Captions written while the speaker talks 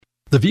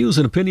The views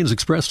and opinions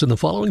expressed in the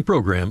following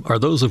program are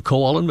those of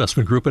Kowal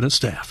Investment Group and its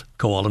staff.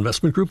 Kowal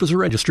Investment Group is a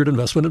registered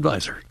investment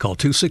advisor. Call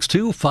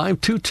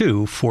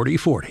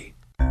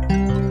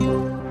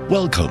 262-522-4040.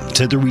 Welcome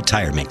to the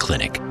Retirement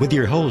Clinic with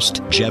your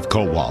host, Jeff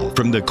Kowal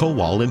from the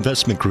Kowal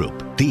Investment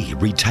Group, the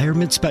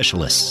retirement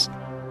specialists.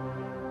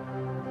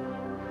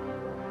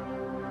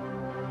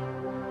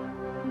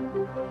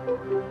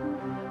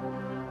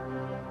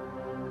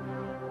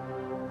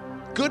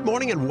 Good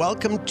morning and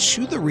welcome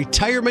to the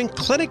Retirement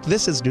Clinic.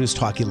 This is News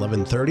Talk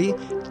 1130,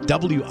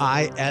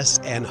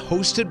 WISN,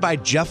 hosted by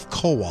Jeff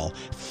Kowal,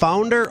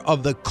 founder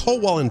of the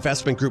Kowal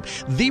Investment Group,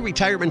 the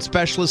retirement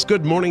specialist.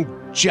 Good morning,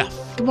 Jeff.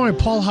 Good morning,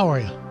 Paul. How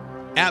are you?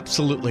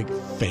 Absolutely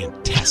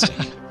fantastic.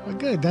 Well,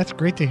 good. That's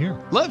great to hear.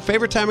 Love,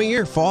 favorite time of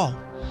year, fall.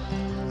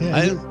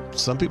 Yeah,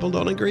 Some people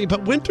don't agree,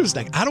 but winter's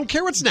next. I don't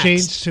care what's next.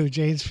 Jane's too.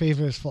 Jane's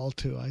favorite is fall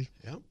too.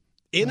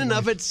 In and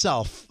of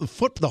itself,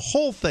 the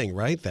whole thing,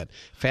 right? That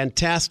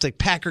fantastic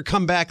Packer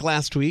comeback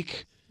last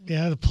week.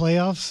 Yeah, the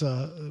playoffs,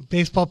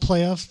 baseball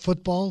playoffs,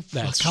 football,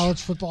 college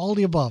football, all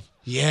the above.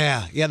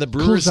 Yeah, the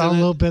Brewers cools down a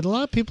little bit. A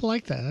lot of people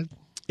like that.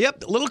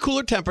 Yep, a little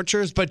cooler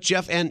temperatures, but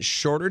Jeff, and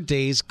shorter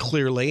days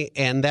clearly,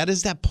 and that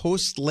is that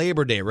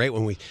post-Labor Day, right?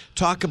 When we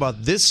talk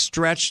about this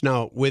stretch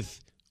now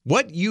with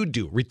what you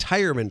do,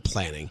 retirement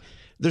planning,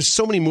 there's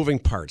so many moving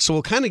parts. So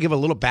we'll kind of give a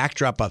little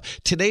backdrop of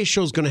today's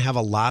show is going to have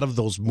a lot of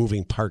those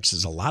moving parts.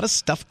 There's a lot of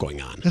stuff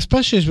going on.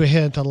 Especially as we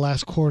head into the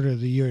last quarter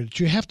of the year.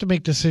 You have to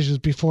make decisions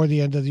before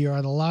the end of the year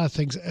on a lot of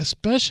things,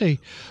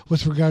 especially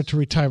with regard to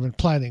retirement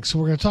planning. So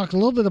we're going to talk a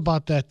little bit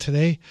about that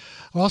today.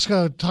 We're also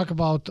going to talk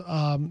about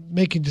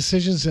making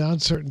decisions in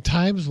uncertain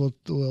times.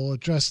 We'll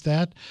address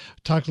that.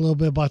 Talk a little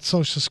bit about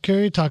Social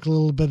Security. Talk a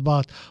little bit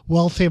about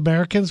wealthy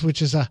Americans,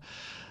 which is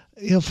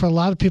for a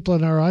lot of people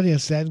in our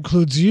audience, that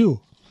includes you.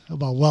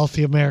 About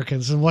wealthy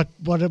Americans and what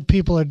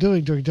people are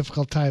doing during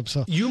difficult times.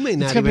 So you may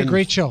not it's going to be a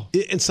great show.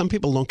 And some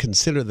people don't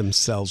consider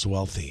themselves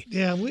wealthy.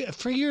 Yeah,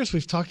 for years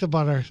we've talked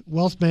about our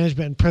wealth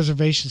management and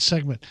preservation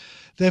segment.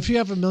 That if you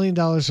have $1 million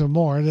or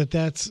more,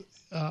 that's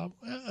a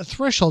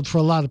threshold for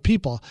a lot of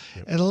people.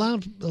 Yep. And a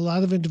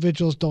lot of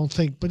individuals don't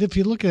think. But if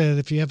you look at it,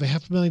 if you have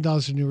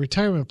 $500,000 in your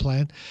retirement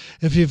plan,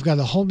 if you've got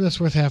a home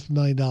that's worth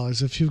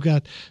 $500,000, if you've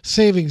got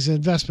savings and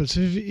investments,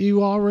 if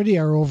you already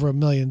are over $1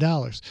 million.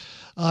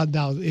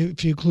 Now,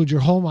 if you include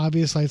your home,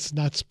 obviously it's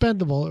not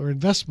spendable or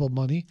investable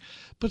money,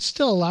 but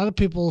still a lot of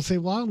people will say,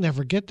 well, I'll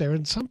never get there.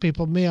 And some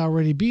people may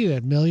already be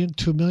at $1 million,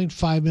 $2 million,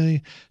 $5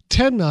 million,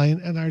 $10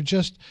 million, and are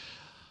just,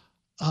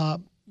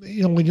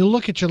 when you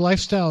look at your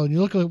lifestyle and you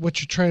look at what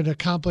you're trying to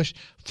accomplish,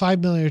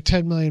 $5 million or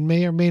 $10 million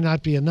may or may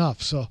not be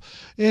enough. So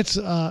it's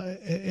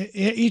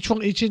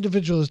each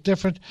individual is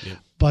different. Yeah.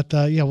 But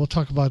we'll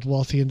talk about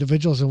wealthy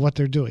individuals and what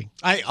they're doing.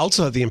 I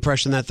also have the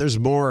impression that there's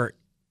more.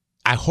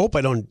 I hope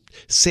I don't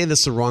say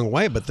this the wrong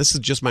way, but this is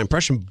just my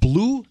impression,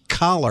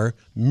 blue-collar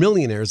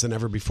millionaires than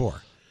ever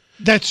before.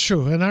 That's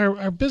true. And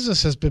our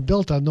business has been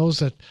built on those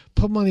that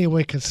put money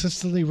away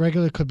consistently,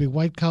 regularly. Could be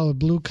white-collar,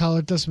 blue-collar.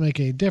 It doesn't make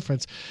any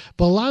difference.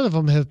 But a lot of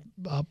them have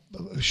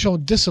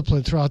shown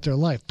discipline throughout their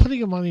life.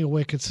 Putting money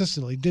away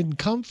consistently didn't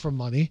come from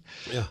money,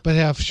 but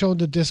have shown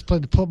the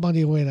discipline to put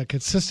money away on a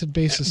consistent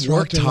basis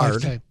throughout their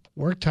lifetime.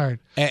 Worked hard.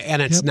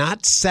 And it's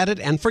not set it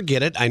and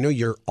forget it. I know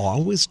you're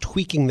always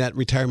tweaking that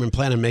retirement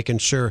plan and making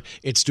sure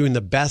it's doing the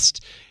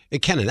best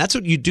it can. And that's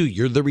what you do.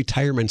 You're the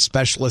retirement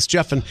specialist,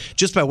 Jeff. And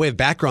just by way of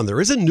background,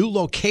 there is a new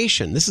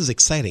location. This is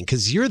exciting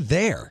because you're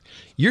there.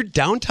 You're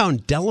downtown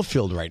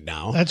Delafield right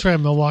now. That's right,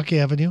 Milwaukee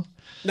Avenue.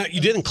 Now, you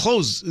didn't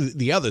close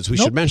the others. We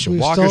should mention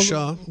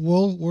Waukesha.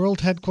 World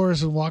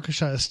headquarters in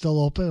Waukesha is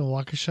still open in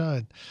Waukesha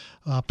and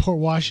Port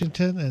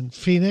Washington and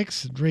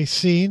Phoenix and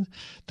Racine.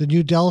 The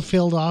new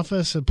Delafield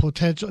office and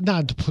potential,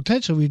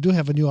 we do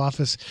have a new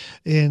office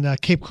in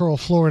Cape Coral,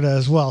 Florida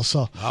as well.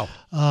 So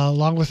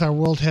along with our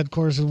world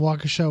headquarters in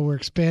Waukesha, we're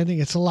expanding.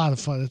 It's a lot of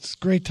fun. It's a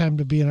great time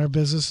to be in our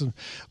business, and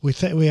we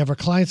have our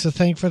clients to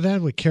thank for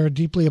that. We care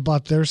deeply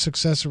about their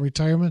success in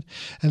retirement,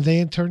 and they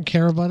in turn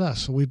care about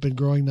us. So we've been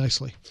growing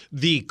nicely.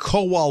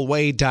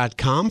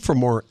 TheKowalWay.com for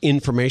more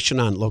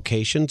information on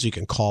locations. You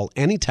can call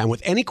anytime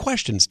with any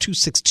questions,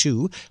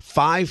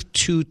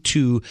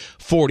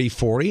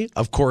 262-522-4040.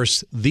 Of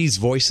course, these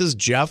voices,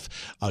 Jeff,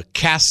 a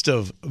cast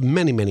of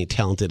many, many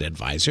talented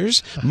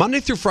advisors. Monday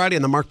through Friday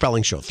on the Mark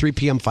Belling Show, 3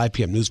 p.m., 5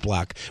 p.m. news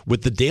block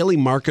with the daily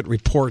market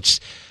reports.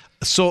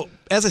 So,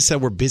 as I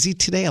said, we're busy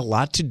today, a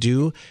lot to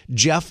do.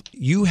 Jeff,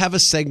 you have a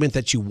segment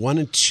that you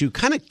wanted to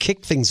kind of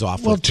kick things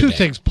off with today. Well, two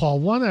things, Paul.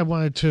 One, I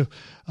wanted to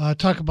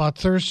talk about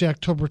Thursday,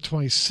 October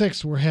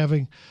 26th.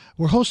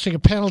 We're hosting a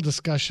panel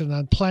discussion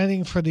on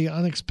planning for the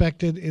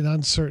unexpected in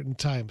uncertain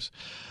times.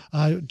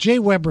 Jay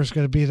Weber is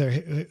going to be there.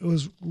 It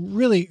was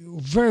really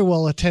very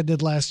well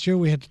attended last year.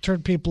 We had to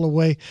turn people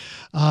away.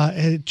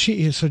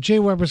 So Jay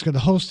Weber is going to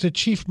host it.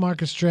 Chief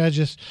Market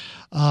Strategist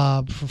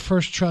for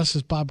First Trust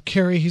is Bob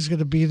Carey. He's going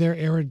to be there.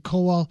 Aaron Cole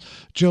Kowal,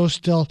 Joe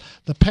Still.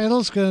 The panel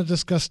is going to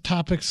discuss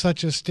topics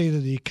such as state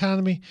of the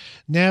economy,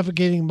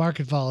 navigating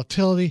market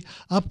volatility,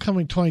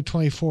 upcoming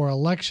 2024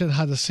 election,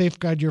 how to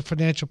safeguard your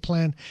financial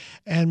plan,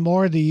 and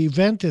more. The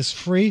event is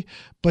free,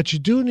 but you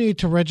do need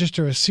to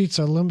register as seats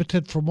are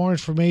limited. For more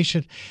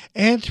information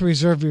and to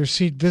reserve your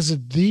seat,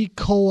 visit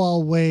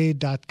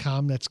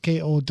thekowalway.com. That's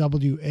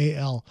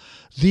Kowal,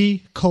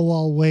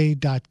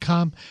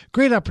 thekowalway.com.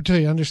 Great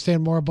opportunity to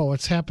understand more about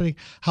what's happening,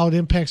 how it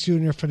impacts you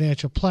and your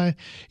financial plan.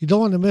 You don't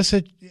want to miss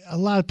it. A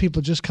lot of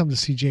people just come to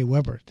see Jay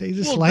Weber. They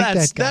just like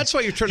that guy. That's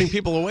why you're turning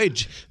people away.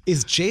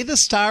 Is Jay the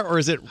star, or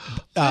is it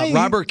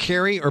Robert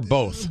Carey, or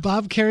both?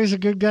 Bob Carey's a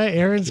good guy.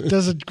 Aaron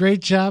does a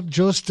great job.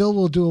 Joe Still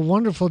will do a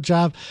wonderful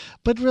job.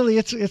 But really,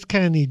 it's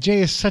kind of neat.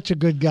 Jay is such a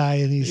good guy,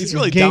 and he's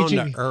really engaging.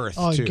 down to earth.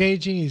 Oh, too.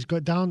 Engaging. He's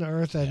down to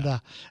earth,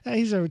 and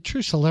he's a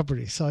true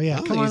celebrity. So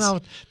come on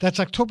out. That's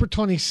October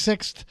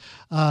 26th.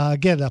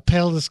 Again, a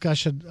panel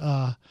discussion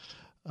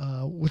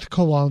with the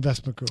Kowal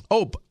Investment Group.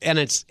 Oh, and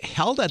it's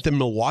held at the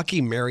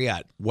Milwaukee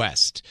Marriott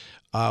West,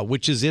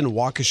 which is in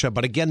Waukesha.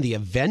 But again, the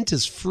event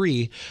is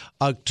free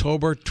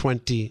October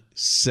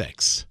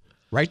 26th.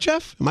 Right,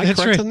 Jeff? Am I That's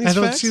correct right. on these I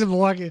don't facts? see the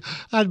Milwaukee.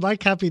 On my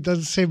copy, it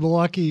doesn't say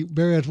Milwaukee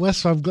Marriott West,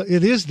 so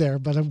it is there,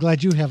 but I'm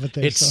glad you have it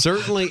there. It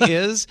certainly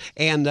is.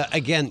 And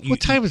again,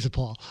 what time is it,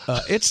 Paul?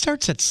 It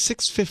starts at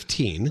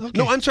 6:15. Okay.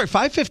 No, I'm sorry,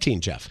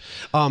 5:15, Jeff.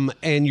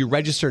 And you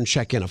register and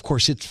check in. Of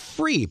course, it's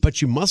free,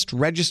 but you must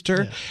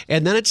register. Yeah.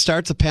 And then it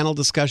starts a panel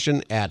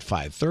discussion at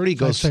 5:30.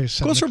 Goes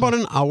for about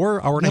an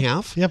hour and a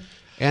half. Yep.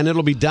 And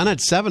it'll be done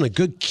at 7. A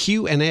good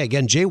Q&A.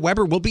 Again, Jay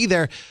Weber will be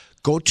there.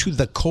 Go to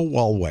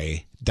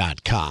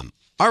thekowalway.com.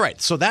 All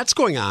right, so that's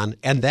going on,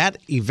 and that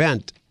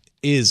event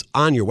is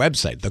on your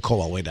website,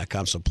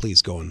 thekowalway.com, so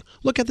please go and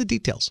look at the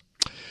details.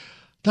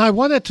 Now, I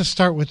wanted to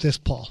start with this,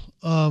 Paul.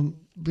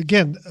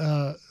 Again,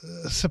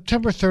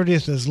 September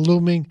 30th is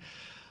looming.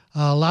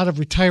 A lot of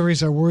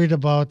retirees are worried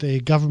about a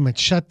government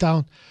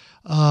shutdown.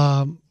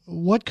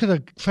 What could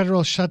a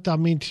federal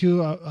shutdown mean to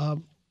you?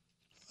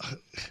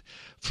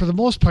 For the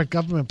most part,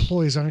 government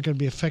employees aren't going to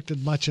be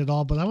affected much at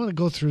all, but I want to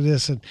go through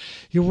this, and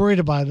you're worried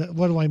about it.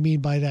 What do I mean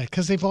by that?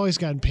 Because they've always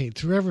gotten paid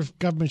through every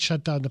government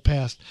shutdown in the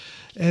past,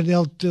 and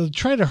they'll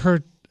try to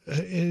hurt.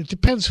 It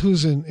depends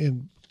who's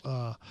in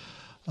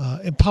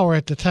power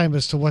at the time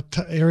as to what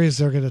areas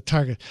they're going to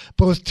target.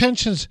 But with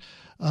tensions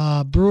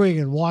brewing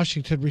in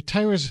Washington,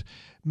 retirees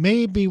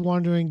may be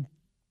wondering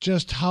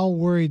just how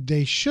worried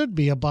they should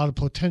be about a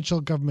potential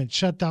government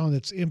shutdown and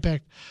its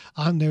impact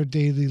on their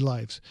daily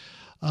lives.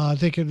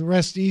 They can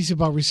rest easy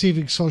about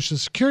receiving Social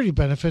Security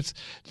benefits.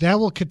 That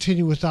will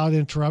continue without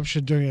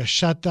interruption during a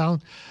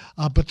shutdown.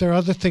 But there are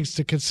other things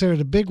to consider.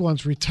 The big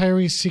ones,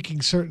 retirees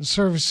seeking certain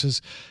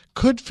services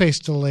could face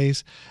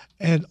delays,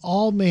 and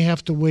all may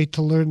have to wait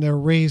to learn their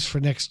raise for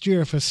next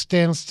year if a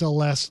standstill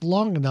lasts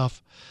long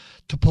enough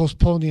to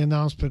postpone the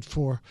announcement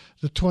for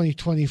the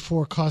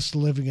 2024 cost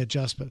of living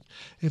adjustment.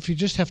 If you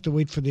just have to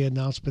wait for the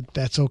announcement,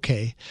 that's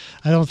okay.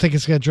 I don't think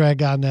it's going to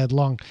drag on that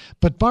long.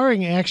 But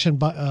barring action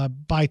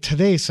by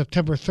today,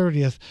 September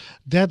 30th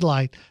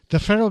deadline, the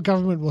federal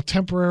government will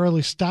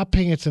temporarily stop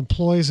paying its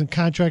employees and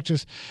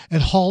contractors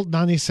and halt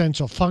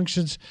non-essential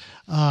functions.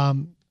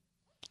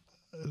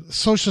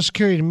 Social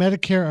Security and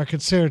Medicare are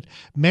considered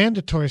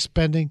mandatory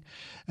spending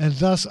and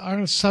thus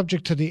aren't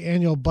subject to the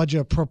annual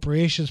budget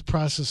appropriations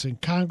process in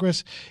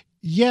Congress.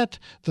 Yet,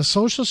 the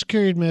Social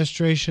Security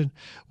Administration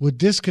would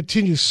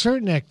discontinue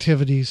certain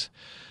activities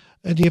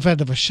in the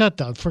event of a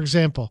shutdown. For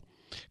example,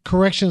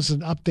 corrections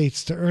and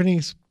updates to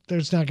earnings.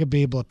 There's not going to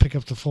be able to pick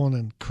up the phone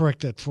and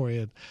correct that for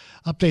you.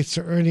 Updates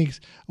to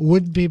earnings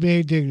wouldn't be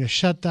made during the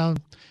shutdown.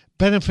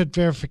 Benefit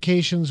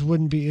verifications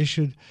wouldn't be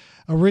issued.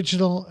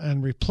 Original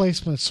and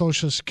replacement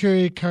Social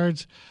Security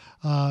cards,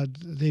 that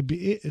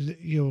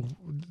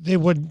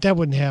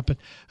wouldn't happen.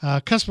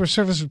 Customer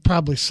service would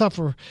probably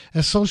suffer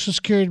as Social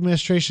Security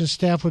Administration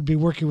staff would be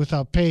working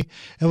without pay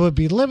and would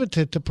be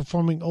limited to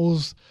performing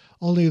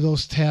only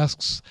those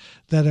tasks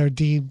that are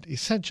deemed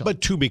essential.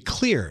 But to be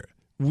clear,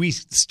 we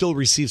still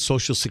receive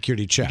Social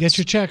Security checks. Get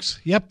your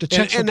checks. Yep, the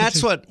checks. And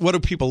that's what do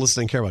people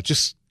listening care about?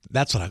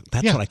 That's what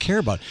I care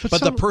about.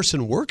 But the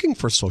person working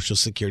for Social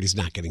Security is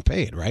not getting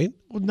paid, right?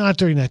 Well, not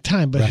during that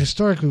time, but right.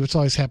 Historically, what's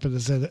always happened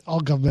is that all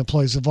government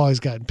employees have always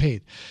gotten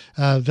paid.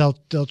 They'll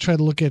try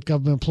to look at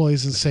government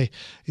employees and say,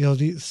 look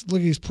at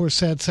these poor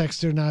sad sacks,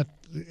 they're not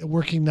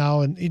working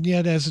now, and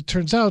yet, as it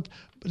turns out,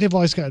 they've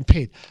always gotten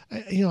paid.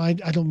 I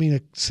don't mean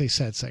to say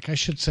sad sack. I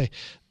should say,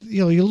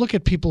 you look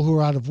at people who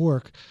are out of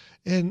work.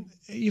 And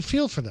you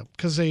feel for them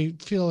because they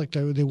feel like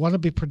they want to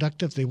be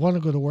productive, they want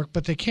to go to work,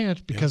 but they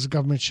can't because the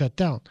government shut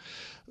down.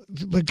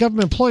 But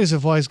government employees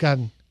have always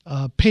gotten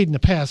paid in the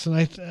past, and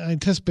I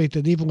anticipate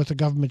that even with the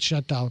government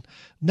shutdown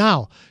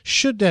now,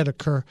 should that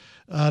occur,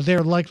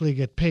 they're likely to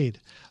get paid.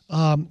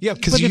 Yeah,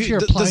 because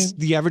does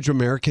the average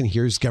American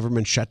hears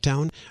government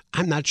shutdown?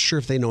 I'm not sure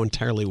if they know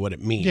entirely what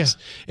it means.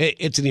 Yeah.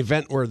 It's an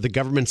event where the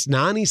government's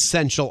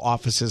non-essential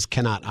offices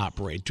cannot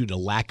operate due to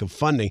lack of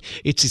funding.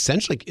 It's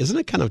essentially, isn't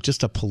it kind of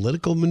just a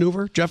political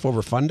maneuver, Jeff,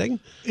 over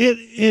funding?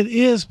 It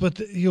is, but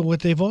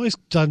what they've always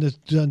done is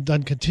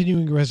done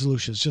continuing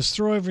resolutions. Just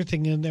throw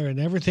everything in there, and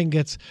everything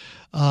gets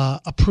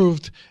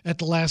approved at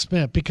the last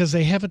minute because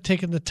they haven't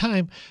taken the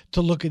time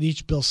to look at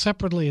each bill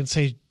separately and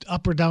say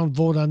up or down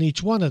vote on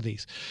each one of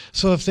these.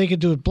 So if they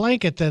could do it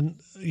blanket, then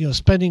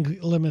spending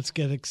limits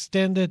get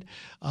extended,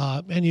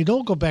 and you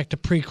don't go back to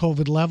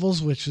pre-COVID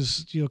levels, which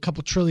is a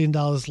couple $1 trillion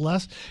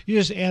less. You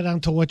just add on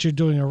to what you're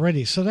doing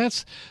already. So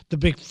that's the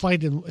big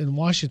fight in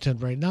Washington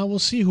right now. We'll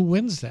see who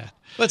wins that.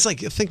 Well, it's like,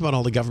 think about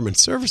all the government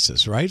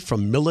services, right?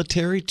 From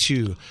military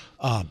to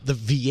the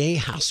VA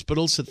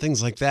hospitals and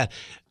things like that.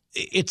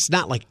 It's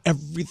not like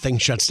everything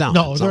shuts down.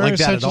 No, it's there not are like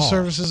that at essential all.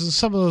 services, and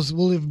some of those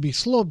will even be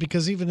slowed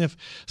because even if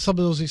some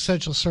of those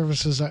essential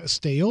services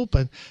stay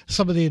open,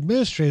 some of the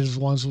administrative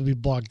ones will be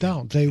bogged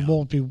down. They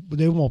won't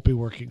be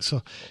working.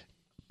 So,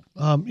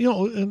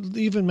 and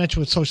even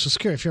mentioned with Social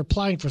Security, if you're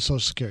applying for Social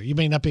Security, you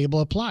may not be able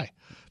to apply.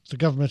 The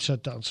government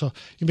shut down, so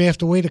you may have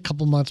to wait a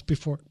couple months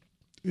before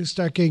you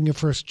start getting your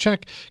first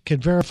check,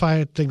 can verify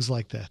it, things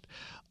like that.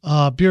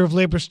 Bureau of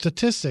Labor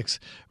Statistics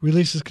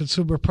releases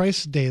consumer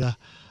price data.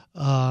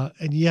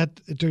 And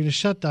yet, during the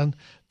shutdown,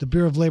 the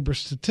Bureau of Labor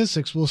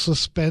Statistics will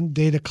suspend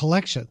data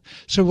collection,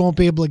 so we won't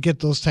be able to get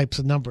those types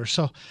of numbers.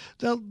 So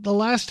the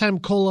last time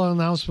COLA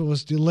announcement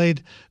was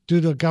delayed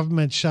due to a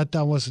government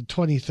shutdown was in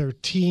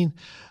 2013.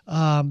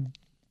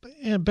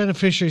 And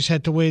beneficiaries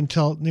had to wait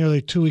until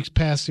nearly 2 weeks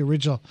past the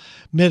original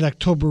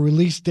mid-October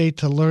release date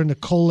to learn the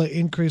COLA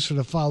increase for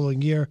the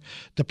following year.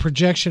 The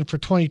projection for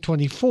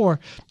 2024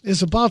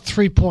 is about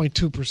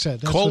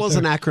 3.2%. COLA is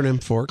an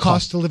acronym for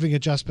Cost of Living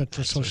Adjustment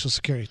for Social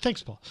Security.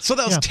 Thanks, Paul. So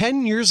that was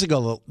 10 years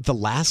ago, the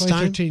last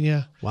time? 2013,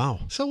 yeah. Wow.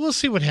 So we'll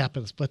see what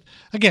happens. But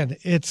again,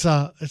 it's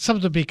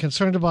something to be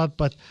concerned about.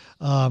 But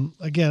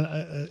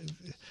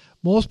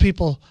most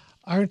people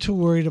aren't too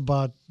worried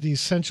about the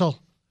essential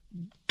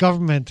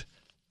government.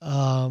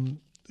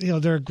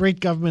 They're great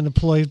government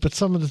employees, but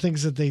some of the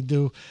things that they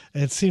do,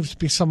 it seems to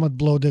be somewhat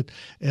bloated,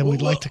 and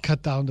we'd like to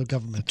cut down the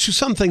government. To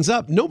sum things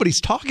up,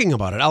 nobody's talking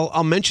about it.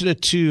 I'll mention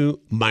it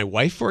to my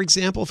wife, for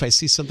example, if I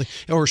see something,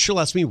 or she'll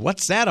ask me,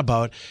 what's that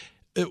about?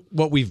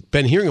 What we've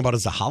been hearing about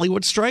is the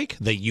Hollywood strike,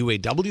 the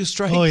UAW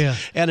strike. Oh, yeah.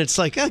 And it's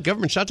like,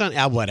 government shutdown,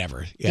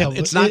 whatever. Yeah,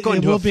 it's not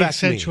going to affect me. It will be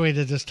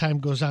accentuated as time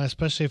goes on,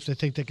 especially if they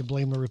think they can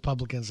blame the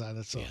Republicans on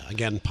it. So. Yeah,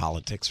 again,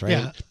 politics, right?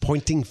 Yeah.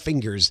 Pointing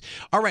fingers.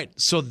 All right,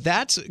 so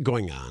that's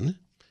going on.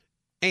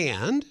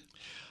 And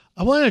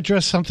I want to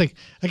address something.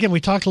 Again, we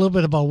talked a little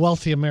bit about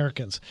wealthy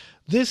Americans.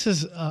 This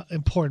is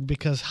important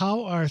because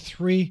how are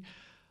three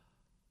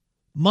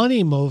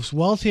money moves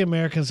wealthy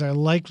Americans are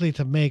likely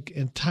to make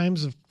in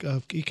times of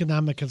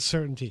economic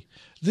uncertainty.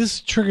 This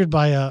is triggered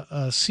by a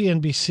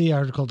CNBC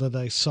article that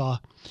I saw,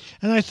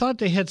 and I thought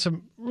they had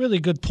some really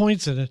good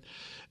points in it.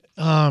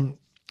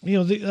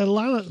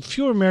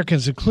 Fewer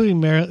Americans, including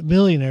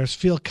millionaires,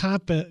 feel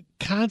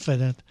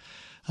confident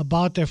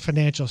about their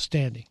financial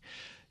standing.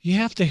 You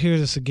have to hear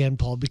this again,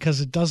 Paul,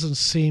 because it doesn't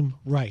seem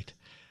right.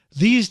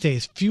 These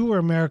days, fewer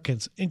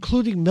Americans,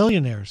 including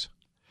millionaires,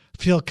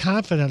 feel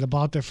confident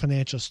about their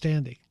financial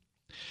standing.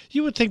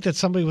 You would think that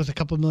somebody with a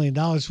couple $1 million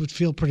would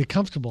feel pretty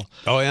comfortable.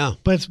 Oh, yeah.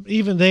 But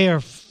even they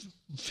are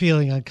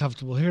feeling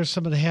uncomfortable. Here are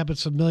some of the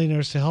habits of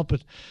millionaires to help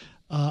it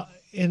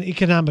in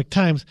economic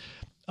times.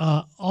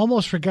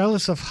 Almost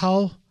regardless of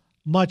how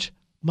much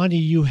money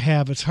you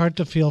have, it's hard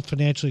to feel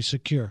financially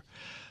secure.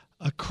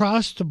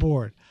 Across the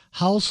board,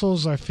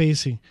 households are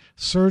facing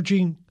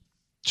surging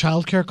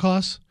childcare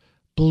costs,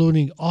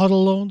 ballooning auto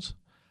loans,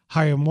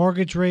 higher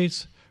mortgage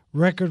rates,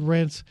 record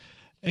rents,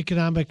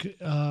 economic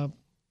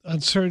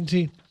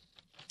uncertainty,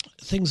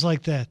 things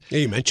like that. Yeah,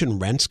 you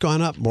mentioned rent's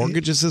gone up,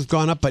 mortgages have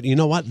gone up, but you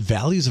know what?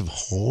 Values of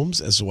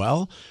homes as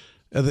well.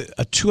 A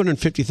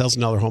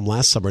 $250,000 home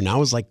last summer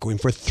now is like going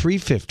for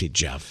 $350,000,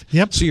 Jeff.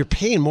 Yep. So you're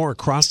paying more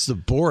across the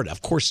board.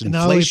 Of course,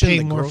 inflation. Not only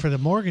paying more for the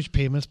mortgage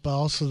payments, but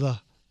also the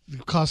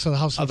cost of the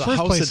house in the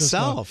first place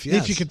itself.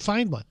 Yes. If you could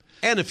find one.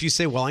 And if you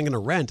say, well, I'm going to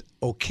rent,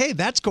 okay,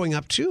 that's going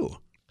up too.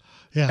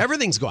 Yeah.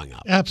 Everything's going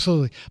up.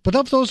 Absolutely. But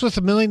of those with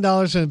 $1 million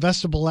in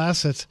investable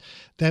assets,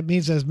 that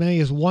means as many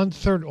as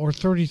 1/3 or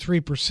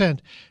 33%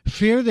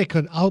 fear they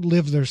could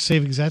outlive their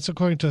savings. That's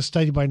according to a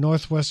study by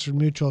Northwestern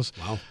Mutual's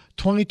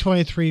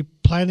 2023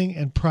 Planning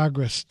and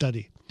Progress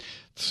Study.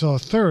 So a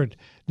third,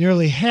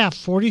 nearly half,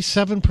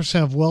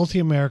 47% of wealthy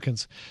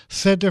Americans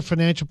said their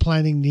financial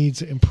planning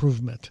needs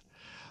improvement.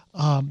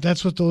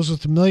 That's what those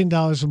with $1 million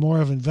or more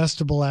of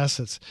investable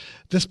assets.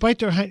 Despite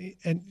their high,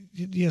 and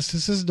yes,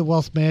 this isn't the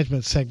wealth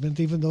management segment,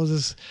 even though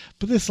this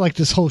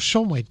whole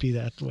show might be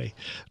that way.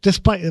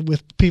 Despite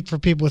for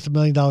people with $1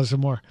 million or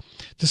more,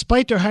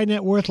 despite their high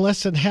net worth,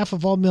 less than half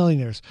of all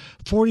millionaires,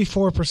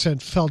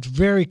 44% felt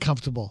very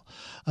comfortable.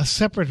 A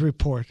separate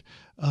report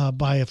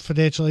by a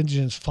financial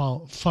intelligence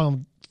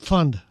fund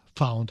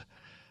found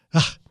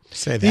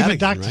Say that Even again,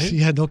 doctors, right?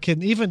 yeah, no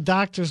kidding. Even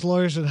doctors,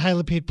 lawyers, and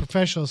highly paid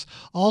professionals,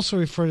 also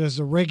referred as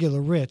the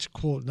regular rich,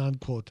 quote and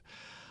unquote,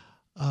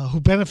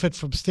 who benefit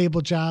from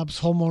stable jobs,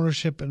 home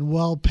ownership, and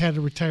well-padded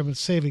retirement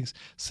savings,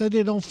 said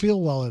they don't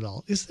feel well at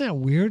all. Isn't that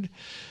weird?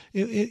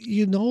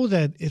 You know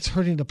that it's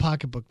hurting the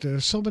pocketbook. There are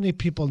so many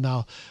people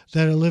now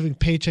that are living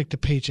paycheck to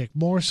paycheck,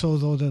 more so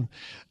though than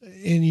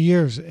in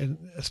years, and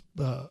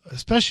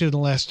especially in the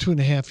last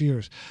 2.5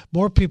 years.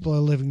 More people are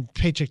living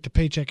paycheck to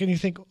paycheck, and you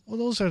think, well,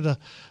 those are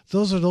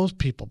those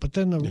people. But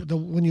then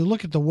when you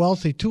look at the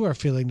wealthy too are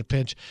feeling the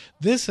pinch.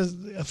 This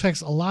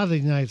affects a lot of the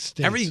United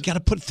States. You got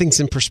to put things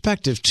in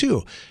perspective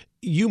too.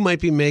 You might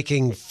be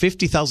making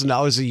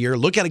 $50,000 a year.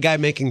 Look at a guy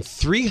making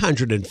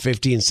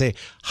 $350,000 and say,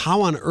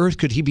 how on earth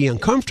could he be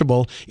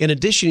uncomfortable? In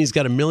addition, he's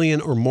got $1 million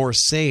or more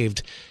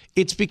saved.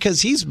 It's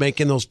because he's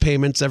making those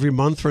payments every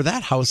month for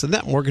that house and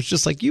that mortgage,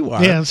 just like you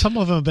are. Yeah, and some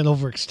of them have been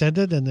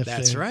overextended, and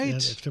That's right.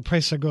 And if the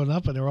prices are going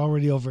up and they're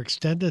already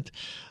overextended.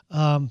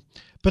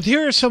 But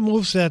here are some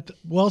moves that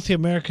wealthy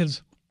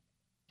Americans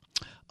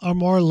are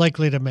more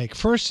likely to make.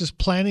 First is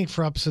planning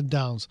for ups and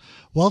downs.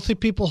 Wealthy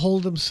people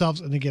hold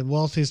themselves, and again,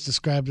 wealthy is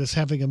described as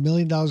having $1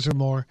 million or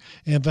more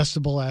in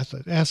investable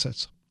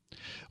assets.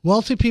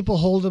 Wealthy people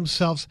hold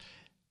themselves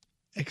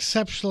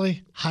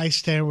exceptionally high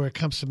standard when it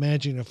comes to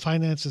managing their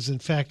finances. In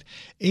fact,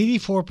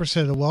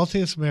 84% of the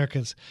wealthiest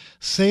Americans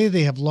say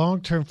they have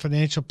long-term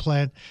financial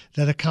plan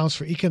that accounts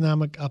for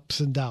economic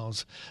ups and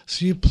downs.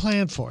 So you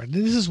plan for it.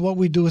 And this is what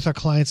we do with our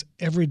clients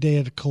every day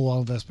at the Kowal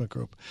Investment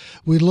Group.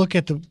 We look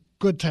at the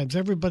good times.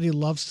 Everybody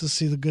loves to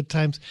see the good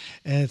times,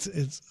 and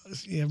it's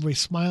everybody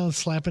smiling,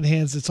 slapping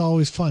hands. It's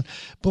always fun.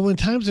 But when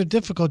times are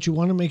difficult, you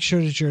want to make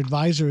sure that your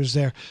advisor is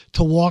there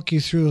to walk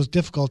you through those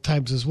difficult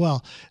times as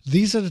well.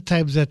 These are the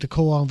times that the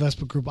Kowal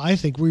Investment Group, I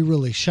think, we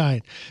really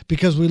shine,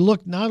 because we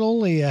look not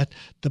only at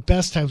the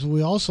best times, but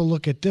we also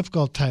look at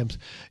difficult times.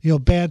 We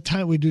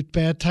do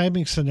bad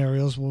timing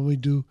scenarios when we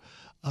do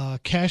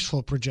cash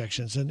flow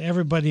projections, and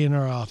everybody in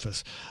our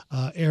office,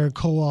 Aaron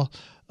Kowal,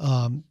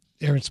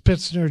 Aaron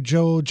Spitzner,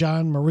 Joe,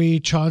 John, Marie,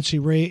 Chauncey,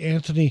 Ray,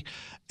 Anthony,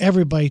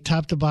 everybody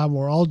top to bottom,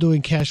 we're all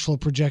doing cash flow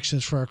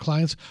projections for our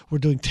clients. We're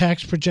doing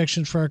tax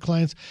projections for our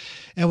clients.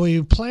 And when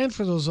you plan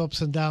for those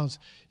ups and downs,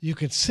 you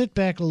can sit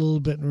back a little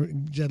bit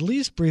and at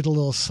least breathe a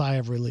little sigh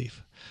of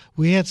relief.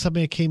 We had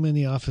somebody that came in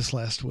the office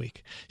last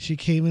week. She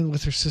came in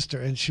with her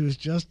sister, and she was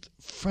just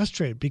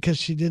frustrated because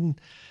she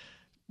didn't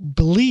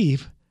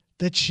believe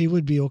that she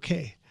would be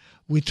okay.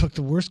 We took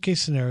the worst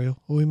case scenario,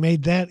 we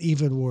made that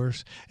even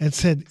worse, and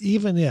said,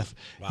 even if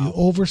you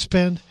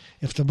overspend,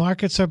 if the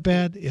markets are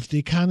bad, if the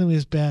economy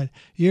is bad,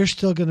 you're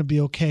still going to be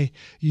okay.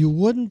 You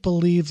wouldn't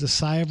believe the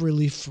sigh of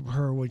relief from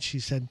her when she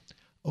said,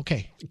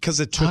 okay. Because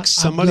it took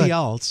somebody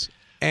else.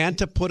 And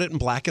to put it in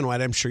black and white,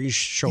 I'm sure you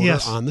showed her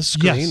on the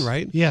screen,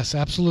 right? Yes,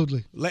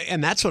 absolutely.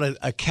 And that's what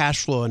a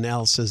cash flow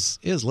analysis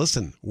is.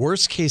 Listen,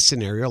 worst case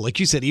scenario, like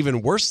you said,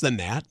 even worse than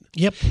that.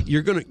 Yep.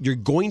 You're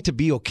going to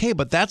be okay,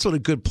 but that's what a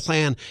good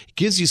plan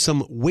gives you,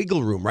 some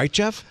wiggle room, right,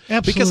 Jeff?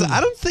 Absolutely. Because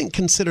I don't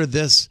consider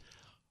this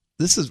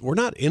we're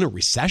not in a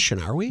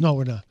recession, are we? No,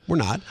 we're not. We're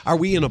not. Are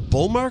we in a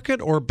bull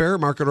market or a bear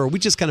market, or are we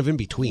just kind of in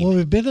between? Well,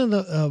 we've been in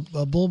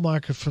a bull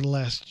market for the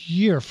last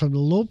year. From the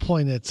low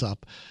point, it's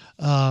up.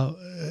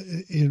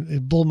 In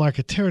bull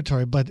market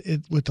territory, but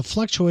with the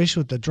fluctuation,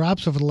 with the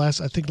drops over the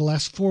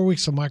last 4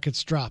 weeks, the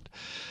market's dropped.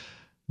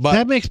 But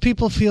that makes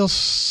people feel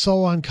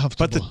so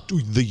uncomfortable.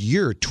 But the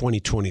year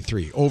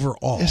 2023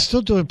 overall, it's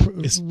still doing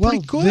pretty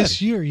good. This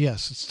year.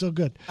 Yes, it's still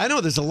good. I know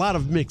there's a lot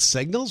of mixed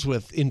signals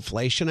with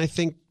inflation. I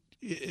think,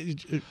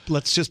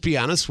 let's just be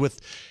honest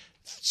with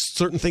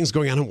certain things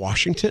going on in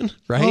Washington,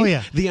 right? Oh,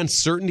 yeah. The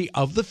uncertainty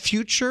of the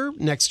future,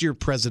 next year,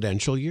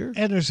 presidential year.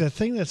 And there's that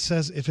thing that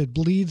says, if it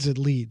bleeds, it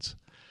leads.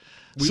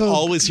 We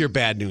always hear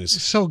bad news.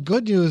 So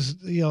good news,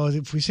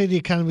 if we say the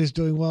economy is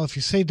doing well, if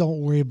you say don't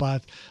worry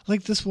about it,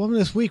 like this woman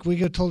this week, we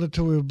got told it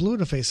till we were blue in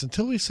the face,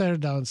 until we sat her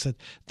down and said,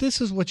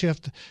 this is what you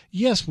have to,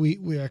 yes,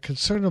 we are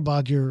concerned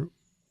about your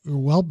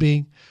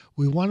well-being.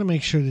 We want to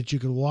make sure that you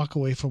can walk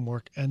away from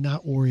work and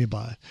not worry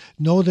about it.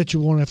 Know that you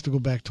won't have to go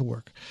back to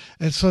work.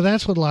 And so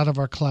that's what a lot of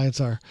our clients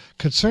are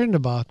concerned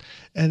about.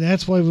 And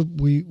that's why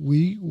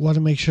we want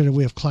to make sure that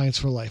we have clients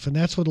for life. And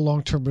that's what a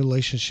long-term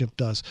relationship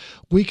does.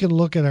 We can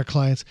look at our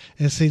clients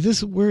and say,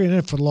 we're in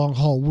it for the long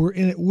haul. We're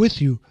in it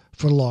with you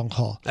for the long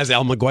haul. As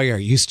Al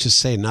McGuire used to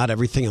say, not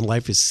everything in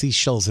life is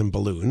seashells and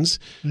balloons.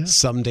 Yeah.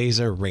 Some days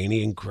are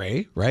rainy and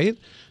gray, right?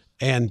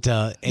 And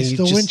you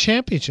still win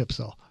championships,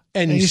 though.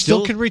 And you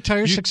still can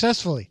retire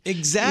successfully.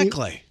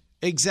 Exactly.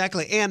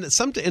 And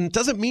it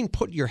doesn't mean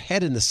put your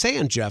head in the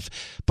sand, Jeff,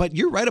 but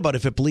you're right about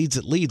if it bleeds,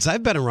 it leads.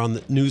 I've been around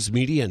the news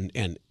media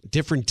and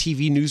different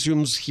TV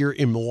newsrooms here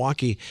in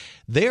Milwaukee.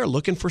 They are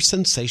looking for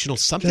sensational,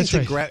 something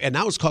to grab. And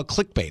now it's called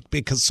clickbait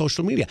because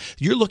social media.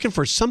 You're looking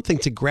for something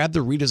to grab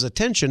the reader's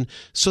attention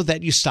so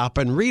that you stop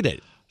and read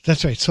it.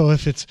 That's right. So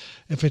if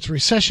it's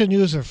recession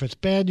news, or if it's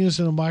bad news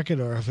in the market,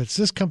 or if it's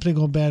this company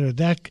going bad, or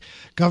that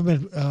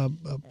government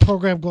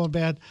program going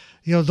bad,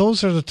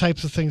 those are the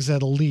types of things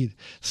that'll lead.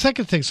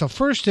 Second thing, so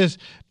first is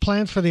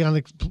plan for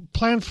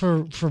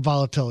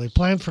volatility,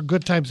 plan for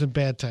good times and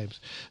bad times.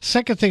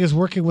 Second thing is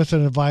working with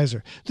an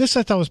advisor. This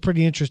I thought was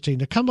pretty interesting.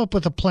 To come up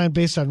with a plan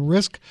based on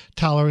risk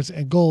tolerance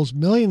and goals,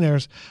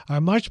 millionaires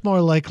are much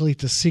more likely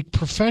to seek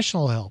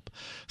professional help.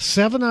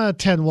 7 out of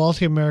 10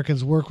 wealthy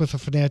Americans work with a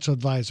financial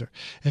advisor.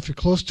 If you're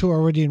close to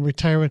already in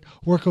retirement,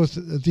 work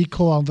with the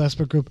Kowal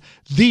Investment Group,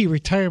 the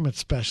retirement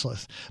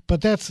specialist.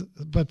 But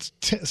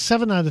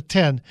 7 out of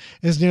 10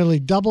 is nearly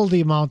double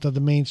the amount of the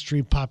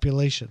mainstream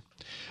population.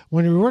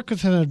 When you work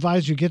with an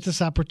advisor, you get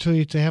this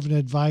opportunity to have an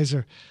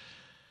advisor,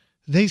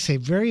 they say,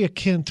 very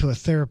akin to a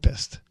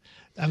therapist.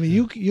 I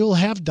mean, you'll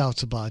have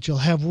doubts about it. You'll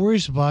have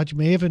worries about it. You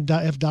may even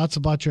have doubts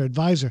about your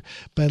advisor.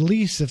 But at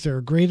least if they're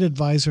a great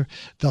advisor,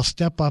 they'll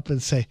step up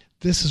and say,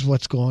 this is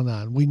what's going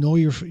on. We know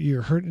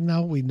you're hurting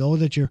now. We know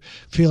that you're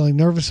feeling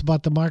nervous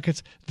about the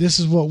markets.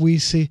 This is what we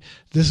see.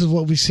 This is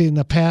what we see in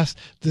the past.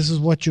 This is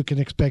what you can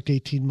expect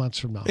 18 months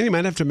from now. And you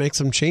might have to make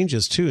some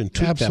changes, too, and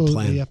tweak that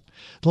plan. Yep.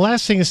 The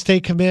last thing is stay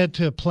committed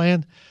to a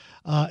plan.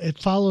 It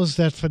follows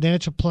that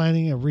financial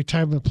planning and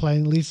retirement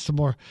planning leads to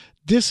more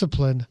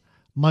disciplined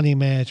money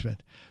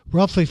management.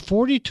 Roughly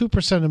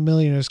 42% of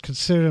millionaires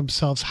consider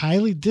themselves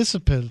highly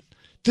disciplined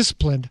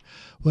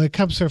when it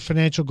comes to their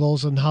financial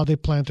goals and how they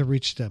plan to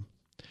reach them.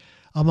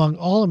 Among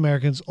all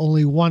Americans,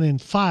 only 1 in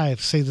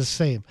 5 say the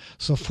same.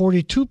 So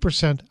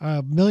 42%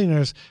 of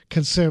millionaires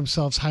consider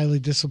themselves highly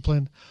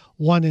disciplined.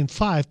 1 in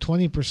 5,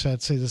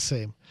 20% say the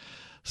same.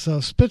 So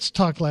Spitz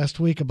talked last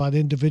week about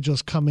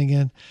individuals coming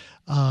in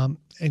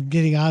and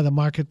getting out of the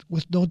market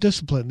with no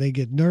discipline. They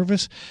get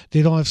nervous.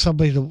 They don't have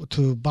somebody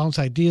to bounce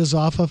ideas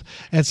off of.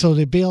 And so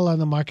they bail on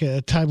the market at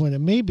a time when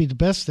it may be the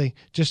best thing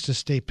just to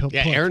stay put.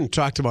 Yeah, Aaron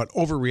talked about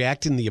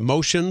overreacting the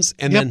emotions,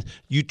 and then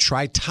you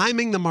try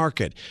timing the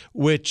market,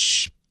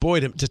 which,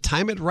 boy, to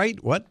time it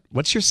right,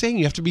 what's your saying?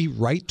 You have to be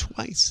right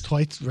twice.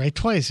 Twice.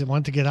 You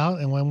want to get out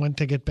and when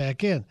to get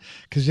back in.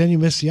 Because then you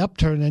miss the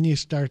upturn, and then you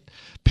start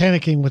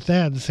panicking with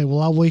that and say,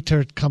 well, I'll wait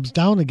till it comes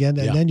down again,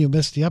 and then you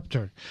miss the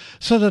upturn.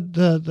 So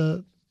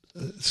the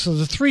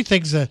three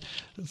things that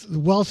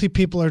wealthy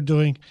people are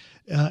doing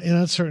in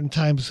uncertain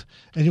times,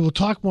 and we'll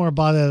talk more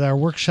about it at our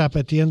workshop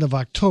at the end of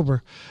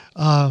October.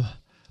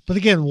 But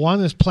again,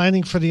 1 is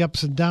planning for the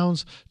ups and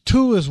downs.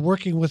 2 is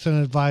working with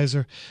an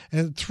advisor.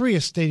 And 3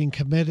 is staying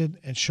committed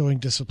and showing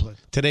discipline.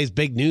 Today's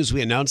big news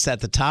we announced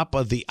at the top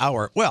of the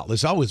hour. Well,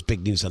 there's always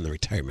big news on the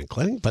retirement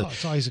clinic, but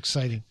it's always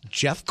exciting.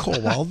 Jeff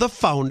Kowal, the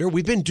founder.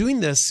 We've been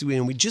doing this.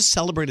 We just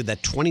celebrated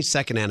that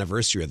 22nd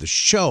anniversary of the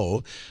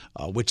show,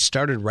 which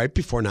started right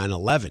before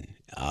 9/11.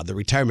 The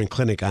retirement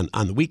clinic on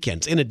the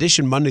weekends. In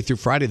addition, Monday through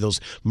Friday, those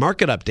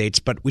market updates.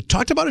 But we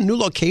talked about a new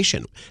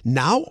location,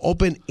 now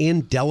open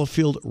in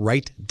Delafield,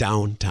 right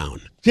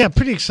downtown. Yeah,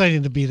 pretty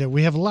exciting to be there.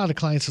 We have a lot of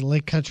clients in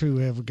Lake Country.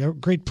 We have a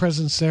great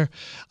presence there.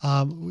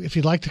 If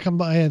you'd like to come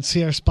by and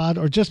see our spot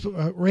or just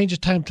arrange a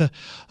time to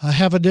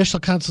have an initial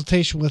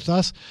consultation with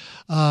us,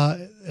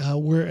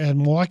 we're at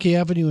Milwaukee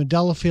Avenue in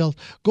Delafield.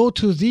 Go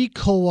to The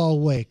Kowal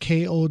Way,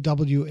 Kowal,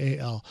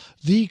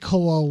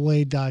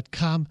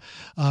 thekowalway.com.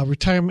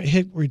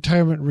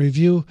 Retirement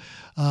review.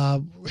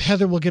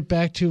 Heather will get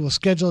back to you. We'll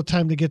schedule a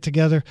time to get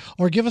together,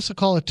 or give us a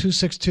call at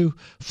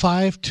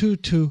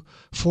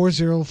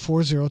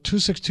 262-522-4040,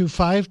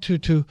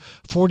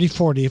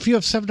 262-522-4040. If you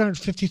have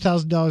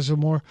 $750,000 or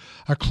more,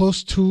 are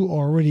close to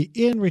or already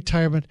in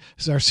retirement,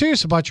 are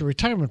serious about your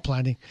retirement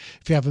planning,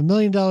 if you have $1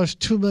 million,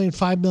 $2 million,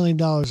 $5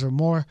 million or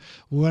more,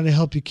 we want to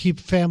help you keep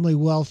family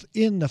wealth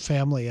in the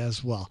family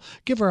as well.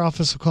 Give our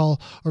office a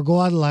call or go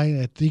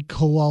online at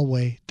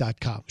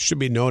thekowalway.com. Should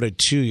be noted,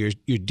 too,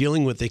 you're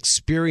dealing with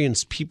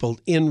experienced people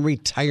in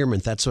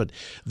retirement. That's what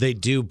they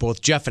do.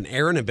 Both Jeff and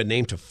Aaron have been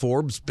named to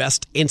Forbes'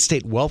 Best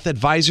In-State Wealth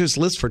Advisors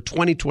list for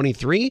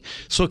 2023.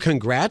 So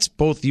congrats,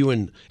 both you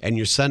and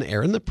your son,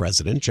 Aaron, the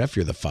president. Jeff,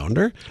 you're the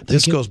founder.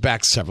 This goes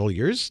back several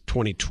years,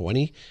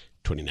 2020,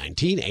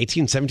 2019,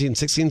 18, 17,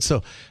 16.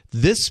 So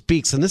this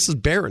speaks, and this is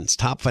Barron's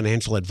top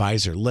financial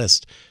advisor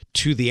list,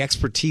 to the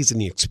expertise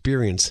and the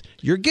experience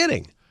you're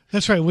getting.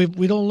 That's right. We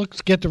don't look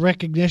to get the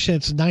recognition.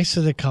 It's nice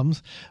that it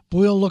comes, but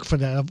we don't look for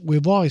that.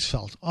 We've always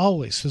felt,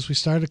 since we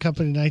started the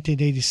company in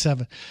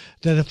 1987,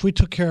 that if we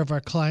took care of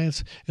our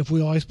clients, if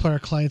we always put our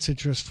clients'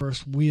 interests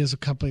first, we as a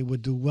company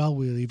would do well.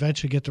 We would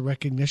eventually get the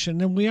recognition,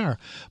 and we are,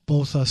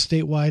 both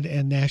statewide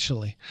and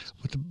nationally,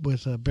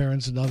 with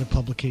Barron's and other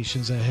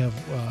publications that have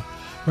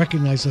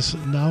recognized us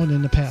now and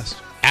in the past.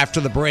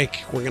 After the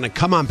break, we're going to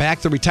come on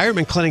back. The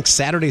Retirement Clinic,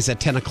 Saturdays at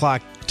 10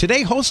 o'clock.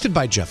 Today, hosted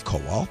by Jeff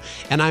Kowal.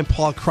 And I'm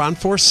Paul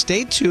Cronforth.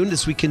 Stay tuned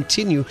as we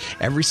continue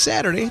every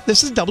Saturday.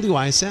 This is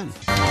WISN.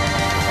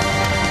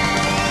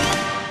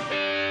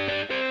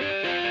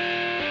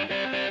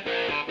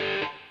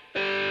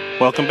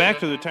 Welcome back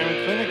to the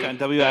Retirement Clinic on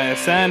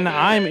WISN.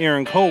 I'm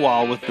Aaron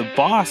Kowal with the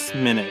Boss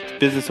Minute.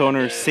 Business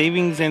owners,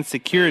 savings, and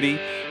security.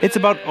 It's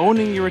about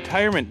owning your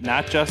retirement,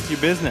 not just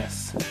your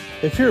business.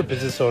 If you're a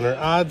business owner,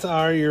 odds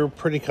are you're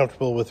pretty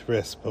comfortable with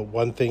risk, but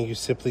one thing you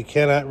simply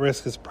cannot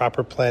risk is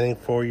proper planning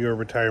for your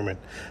retirement.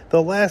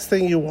 The last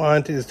thing you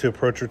want is to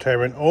approach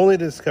retirement only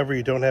to discover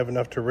you don't have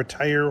enough to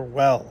retire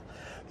well.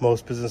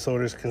 Most business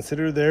owners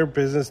consider their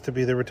business to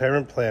be their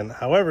retirement plan.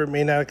 However, it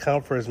may not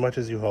account for as much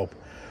as you hope.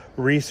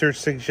 Research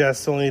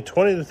suggests only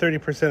 20 to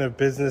 30% of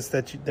business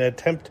that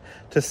attempt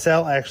to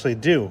sell actually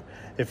do.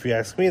 If you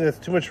ask me, that's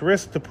too much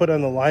risk to put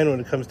on the line when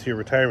it comes to your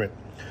retirement.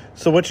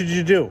 So what should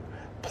you do?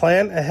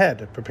 Plan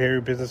ahead, prepare your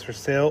business for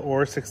sale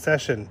or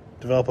succession,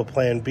 develop a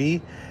plan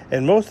B,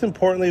 and most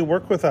importantly,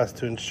 work with us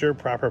to ensure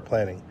proper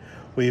planning.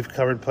 We've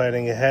covered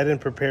planning ahead and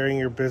preparing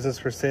your business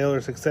for sale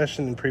or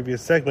succession in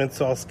previous segments,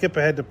 so I'll skip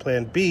ahead to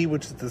plan B,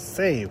 which is to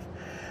save.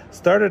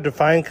 Start a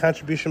defined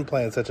contribution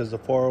plan such as a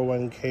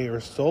 401k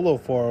or solo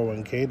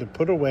 401k to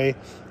put away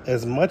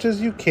as much as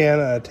you can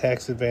on a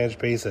tax-advantaged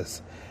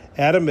basis.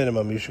 At a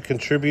minimum, you should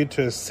contribute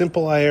to a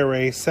simple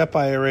IRA, SEP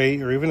IRA,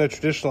 or even a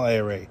traditional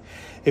IRA.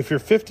 If you're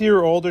 50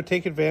 or older,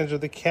 take advantage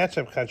of the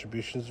catch-up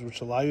contributions, which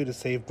allow you to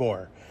save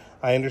more.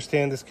 I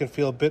understand this can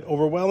feel a bit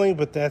overwhelming,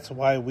 but that's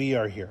why we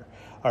are here.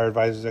 Our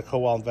advisors at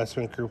Kowal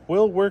Investment Group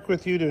will work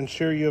with you to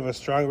ensure you have a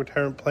strong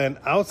retirement plan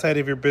outside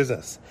of your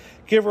business.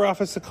 Give our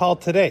office a call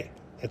today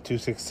at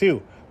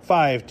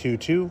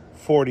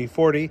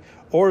 262-522-4040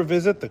 or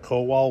visit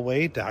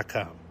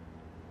thekowalway.com.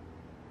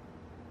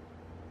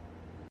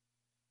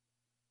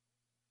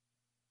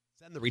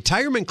 The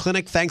Retirement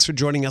Clinic, thanks for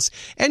joining us.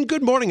 And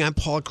good morning, I'm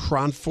Paul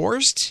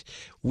Cronforst.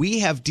 We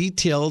have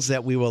details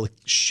that we will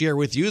share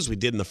with you as we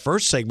did in the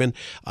first segment.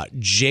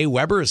 Jay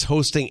Weber is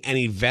hosting an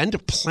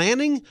event,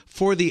 Planning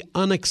for the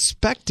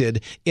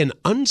Unexpected in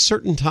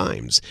Uncertain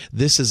Times.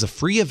 This is a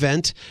free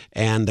event,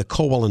 and the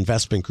Kowal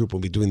Investment Group will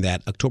be doing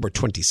that October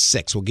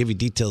 26th. We'll give you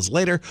details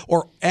later,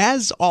 or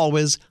as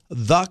always,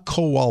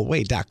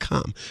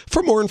 thekowalway.com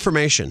for more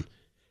information.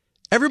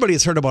 Everybody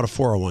has heard about a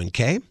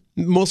 401k.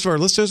 Most of our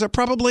listeners are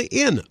probably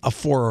in a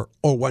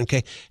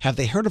 401k. Have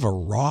they heard of a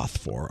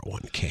Roth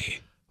 401k?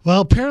 Well,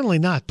 apparently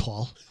not,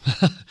 Paul.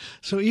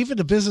 So even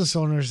the business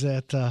owners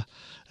that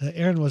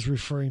Aaron was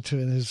referring to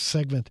in his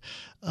segment,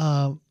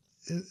 Roth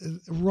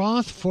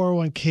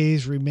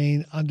 401ks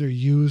remain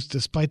underused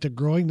despite the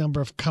growing number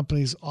of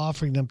companies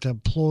offering them to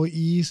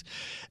employees.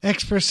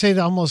 Experts say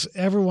that almost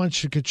everyone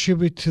should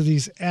contribute to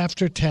these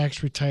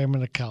after-tax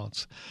retirement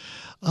accounts.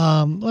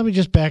 Let me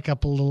just back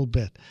up a little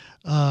bit.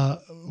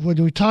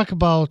 When we talk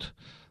about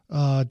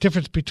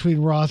difference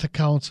between Roth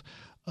accounts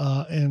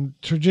and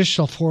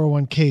traditional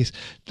 401ks,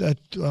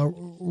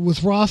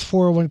 with Roth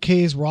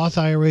 401ks, Roth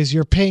IRAs,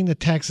 you're paying the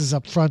taxes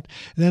up front,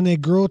 and then they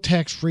grow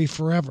tax-free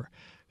forever.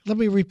 Let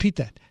me repeat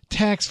that.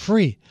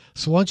 Tax-free.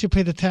 So once you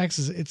pay the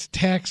taxes, it's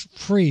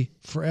tax-free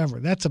forever.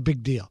 That's a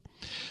big deal.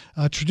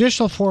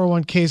 Traditional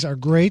 401ks are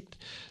great.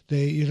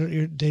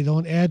 They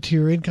don't add to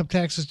your income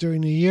taxes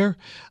during the year,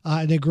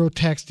 and they grow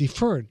tax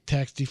deferred.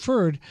 Tax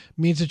deferred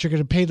means that you're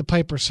going to pay the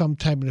piper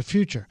sometime in the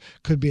future.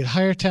 Could be a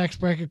higher tax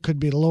bracket, could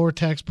be a lower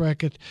tax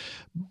bracket,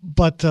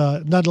 but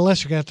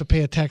nonetheless, you're going to have to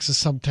pay a taxes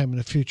sometime in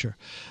the future.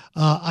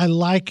 I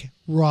like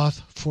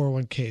Roth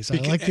 401ks. I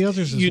like the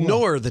others as well. You know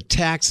where the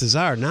taxes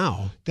are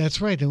now.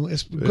 That's right. And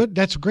it's good.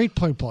 That's a great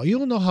point, Paul. You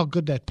don't know how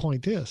good that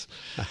point is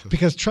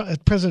because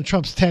President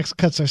Trump's tax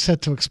cuts are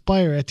set to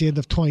expire at the end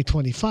of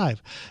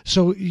 2025.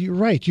 So you're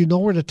right. You know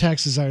where the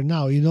taxes are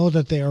now. You know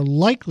that they are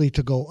likely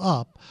to go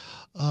up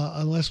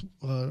unless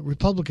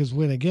Republicans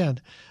win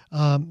again.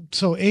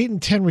 So 8 and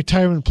 10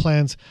 retirement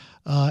plans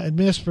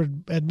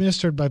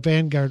administered by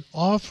Vanguard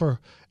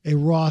offer a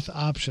Roth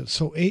option.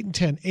 So 8 and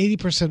 10,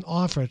 80%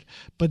 offer it,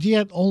 but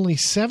yet only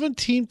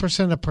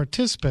 17% of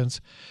participants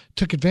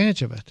took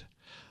advantage of it.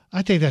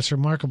 I think that's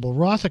remarkable.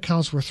 Roth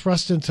accounts were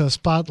thrust into the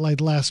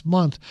spotlight last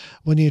month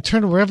when the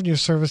Internal Revenue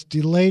Service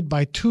delayed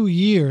by 2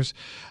 years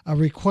a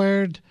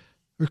requirement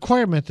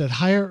that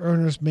higher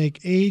earners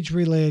make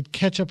age-related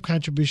catch-up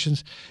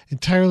contributions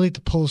entirely to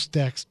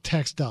post-tax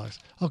dollars.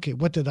 Okay,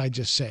 what did I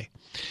just say?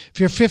 If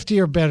you're 50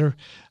 or better,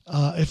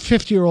 at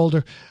 50 or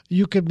older,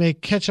 you could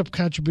make catch-up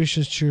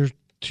contributions to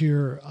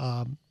your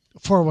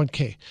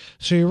 401k.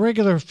 So your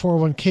regular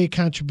 401k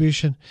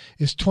contribution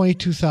is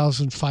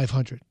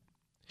 $22,500.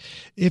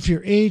 If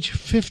you're age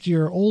 50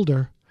 or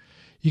older,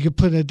 you could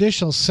put an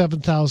additional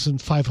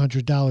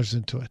 $7,500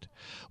 into it.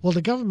 Well,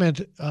 the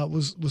government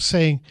was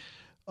saying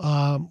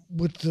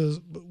with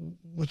the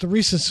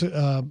recent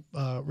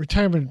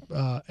retirement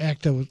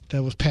act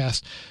that was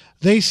passed,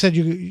 they said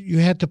you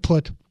had to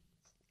put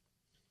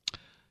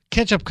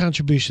catch-up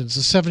contributions,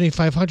 the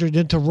 $7,500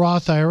 into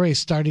Roth IRA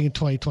starting in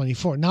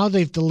 2024. Now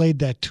they've delayed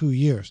that 2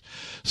 years.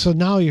 So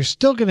now you're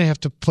still going to have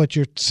to put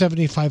your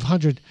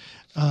 $7,500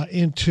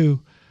 into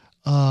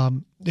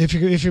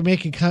if you're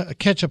making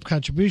catch-up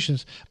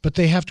contributions, but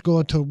they have to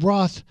go into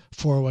Roth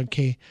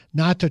 401k,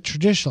 not the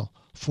traditional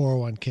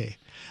 401k.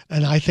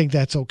 And I think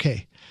that's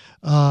okay.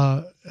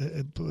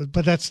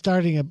 But that's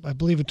starting, I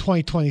believe, in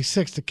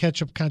 2026. The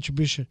catch-up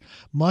contribution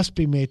must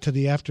be made to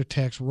the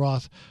after-tax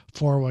Roth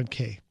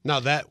 401k. Now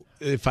that,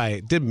 if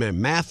I did my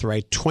math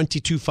right,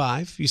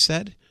 $22,500 you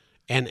said,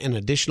 and an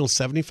additional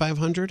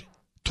 $7,500.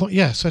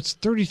 Yeah, so it's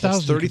 $30,000.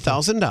 That's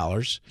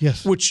 $30,000.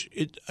 Yes. Which,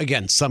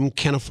 again, some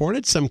can afford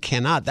it, some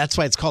cannot. That's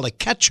why it's called a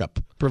catch-up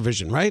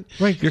provision, right?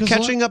 Right. You're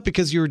catching up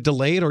because you're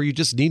delayed or you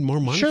just need more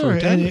money for Sure,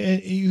 retirement.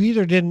 and you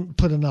either didn't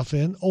put enough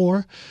in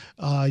or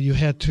you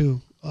had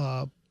to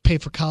pay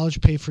for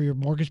college, pay for your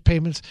mortgage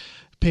payments,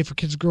 pay for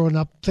kids growing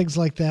up, things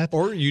like that.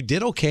 Or you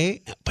did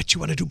okay, but you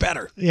want to do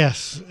better.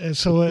 Yes. And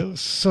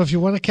so if you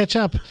want to catch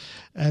up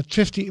at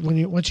 50,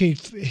 once you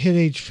hit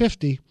age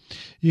 50,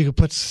 you can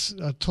put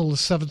a total of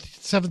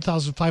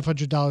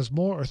 $7,500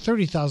 more or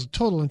 $30,000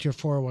 total into your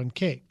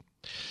 401k.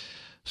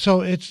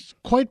 So it's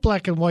quite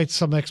black and white,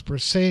 some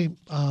experts say.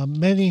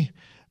 Many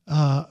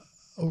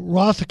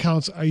Roth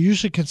accounts are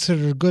usually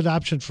considered a good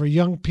option for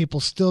young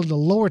people still in the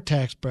lower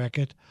tax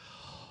bracket.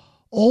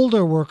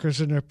 Older workers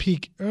in their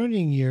peak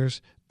earning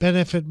years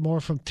benefit more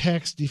from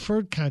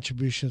tax-deferred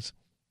contributions.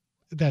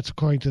 That's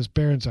according to this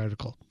Barron's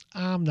article.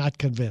 I'm not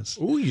convinced.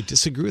 Ooh, you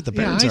disagree with the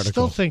Barron's article. I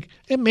still think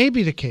it may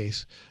be the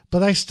case,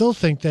 but I still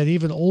think that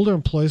even older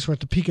employees who are at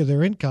the peak of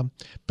their income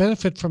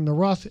benefit from the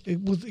Roth.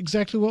 It was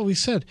exactly what we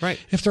said. Right.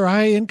 If they're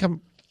high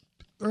income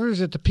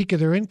earners at the peak of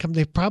their income,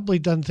 they've probably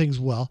done things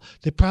well.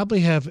 They probably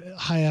have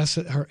high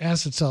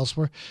assets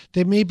elsewhere.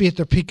 They may be at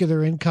the peak of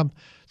their income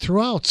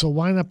throughout. So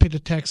why not pay the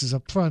taxes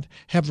up front,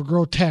 have it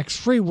grow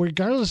tax-free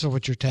regardless of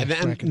what your tax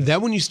bracket is?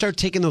 Then when you start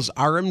taking those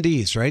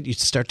RMDs, right, you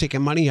start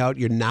taking money out,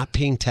 you're not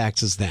paying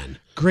taxes then.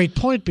 Great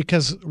point,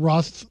 because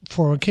Roth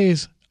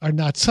 401ks are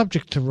not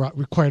subject to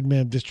required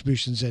minimum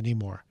distributions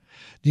anymore.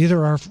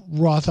 Neither are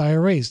Roth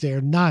IRAs. They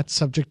are not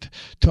subject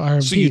to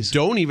RMDs. So you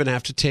don't even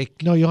have to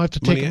take No, you don't have to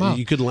take money them out.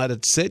 You can let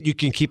it sit. You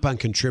can keep on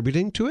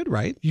contributing to it,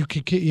 right? You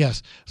can,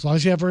 yes. As long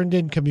as you have earned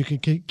income, you can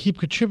keep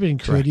contributing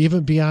to it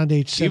even beyond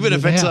age 70. Even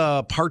if it's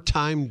a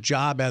part-time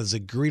job as a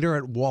greeter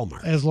at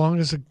Walmart. As long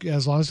as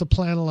the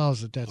plan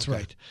allows it, that's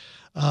right.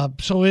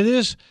 So it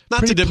is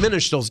not to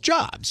diminish those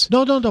jobs.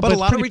 No. But a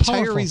lot of retirees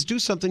powerful. do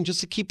something just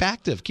to keep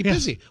active, keep Yes.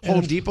 busy. And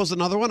Home Depot's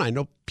another one. I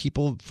know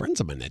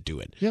friends of mine that do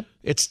it. Yep.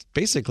 It's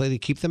basically to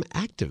keep them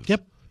active.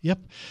 Yep.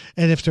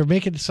 And if they're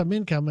making some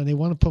income and they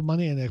want to put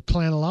money in, their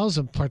plan allows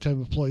them, part-time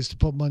employees, to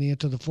put money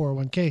into the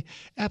 401k,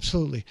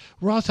 absolutely.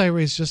 Roth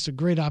IRA is just a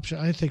great option,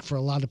 I think, for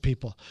a lot of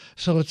people.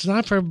 So it's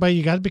not for everybody.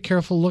 You got to be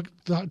careful.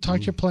 Talk to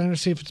your planner,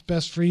 see if it's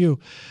best for you.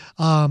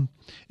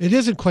 It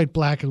isn't quite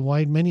black and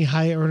white. Many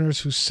high earners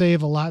who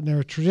save a lot in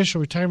their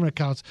traditional retirement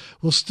accounts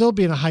will still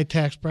be in a high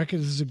tax bracket.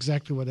 This is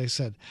exactly what I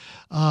said.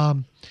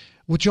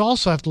 What you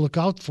also have to look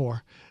out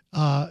for,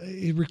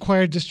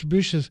 required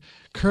distributions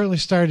currently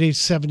start at age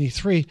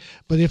 73,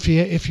 but if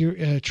you're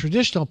in a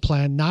traditional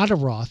plan, not a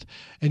Roth,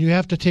 and you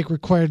have to take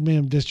required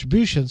minimum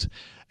distributions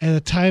at a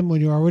time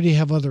when you already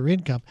have other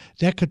income,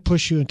 that could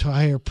push you into a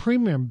higher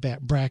premium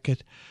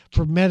bracket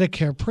for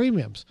Medicare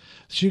premiums.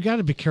 So you got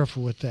to be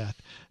careful with that.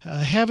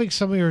 Having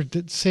some of your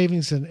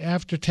savings in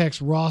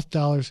after-tax Roth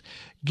dollars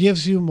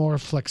gives you more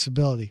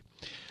flexibility.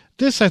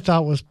 This I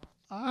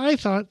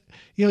thought,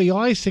 you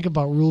always think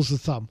about rules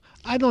of thumb.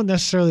 I don't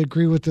necessarily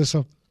agree with this.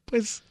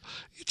 It's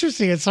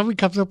interesting that somebody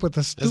comes up with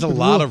a stupid There's a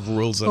lot of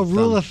rules of thumb.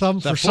 rule of thumb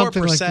for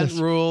something like this. The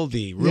 4% rule,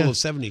 the rule of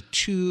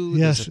 72,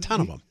 yes. There's a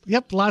ton of them.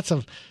 Yep, lots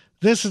of.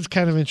 This is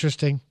kind of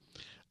interesting.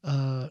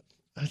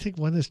 I think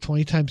one is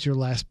 20 times your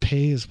last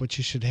pay is what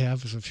you should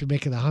have. So if you're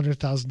making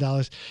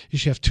 $100,000, you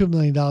should have $2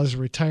 million of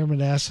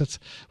retirement assets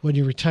when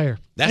you retire.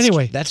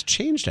 That's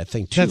changed, I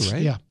think, too,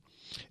 right? Yeah.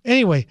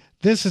 Anyway,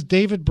 this is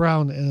David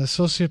Brown, an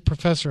associate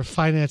professor of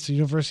finance at the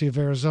University of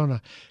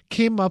Arizona,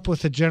 came up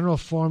with a general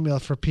formula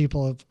for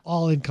people of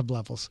all income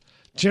levels.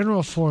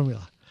 General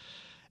formula.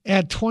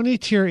 Add 20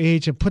 to your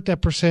age and put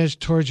that percentage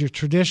towards your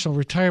traditional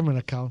retirement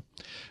account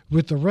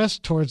with the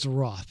rest towards the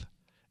Roth.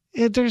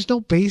 There's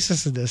no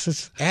basis in this.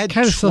 It's Add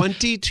kind of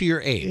 20 to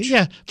your age.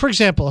 Yeah. For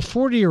example, a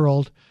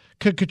 40-year-old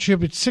could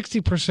contribute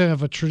 60%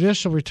 of a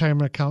traditional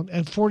retirement account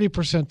and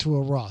 40% to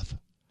a Roth.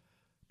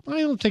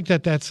 I don't think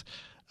that's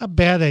a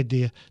bad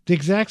idea. The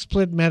exact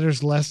split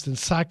matters less than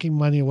socking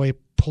money away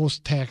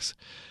post-tax.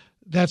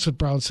 That's what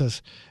Brown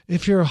says.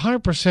 If you're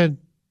 100%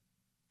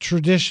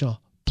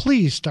 traditional,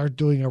 please start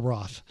doing a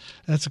Roth.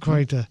 That's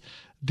according to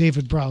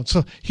David Brown.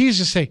 So he's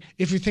just saying,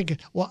 if you're thinking,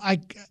 well,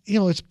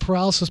 it's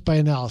paralysis by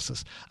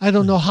analysis. I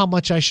don't know how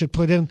much I should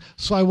put in,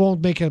 so I won't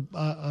make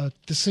a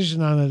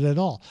decision on it at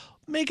all.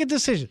 Make a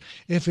decision.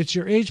 If it's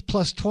your age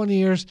plus 20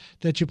 years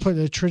that you put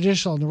in a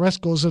traditional and the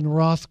rest goes in the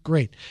Roth,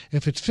 great.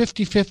 If it's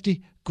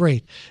 50-50,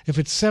 great. If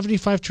it's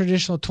 75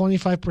 traditional,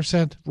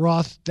 25%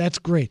 Roth, that's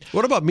great.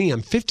 What about me?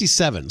 I'm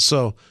 57.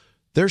 So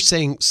they're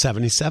saying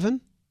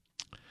 77?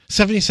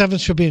 77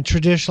 should be in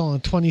traditional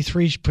and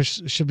 23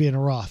 should be in a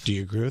Roth. Do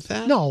you agree with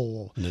that?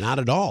 No. Not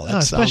at all.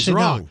 That sounds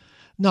wrong.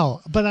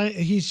 No, but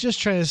he's just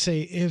trying to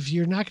say, if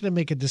you're not going to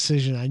make a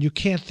decision on, you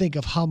can't think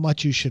of how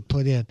much you should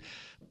put in,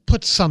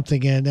 put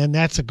something in, and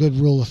that's a good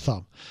rule of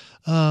thumb.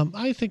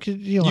 I think,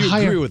 you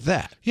agree with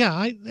that?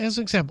 Yeah, as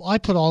an example, I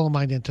put all of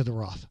mine into the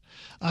Roth.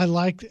 I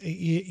like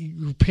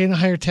you're paying a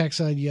higher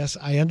tax on it. Yes,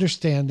 I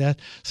understand that.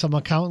 Some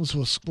accountants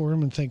will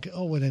squirm and think,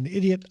 oh, what an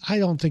idiot. I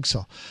don't think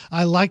so.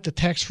 I like the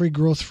tax-free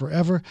growth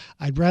forever.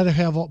 I'd rather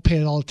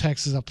pay all the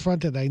taxes up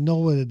front, and I know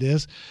what it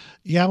is.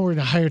 Yeah, we're in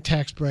a higher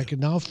tax bracket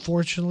now.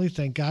 Fortunately,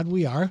 thank God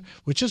we are,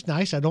 which is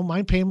nice. I don't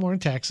mind paying more in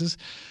taxes.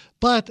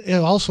 But it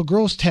also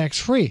grows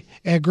tax-free.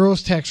 It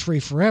grows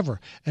tax-free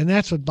forever, and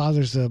that's what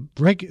bothers the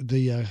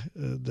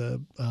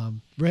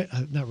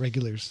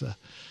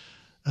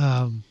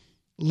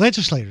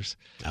legislators.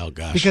 Oh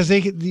gosh! Because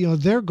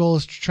their goal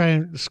is to try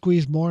and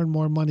squeeze more and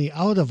more money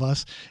out of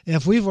us. And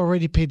if we've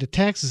already paid the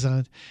taxes on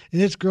it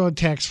and it's growing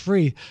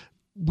tax-free,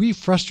 we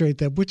frustrate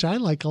them, which I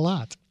like a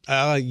lot.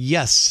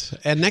 Yes,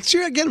 and next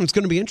year again, it's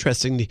going to be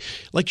interesting.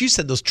 Like you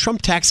said, those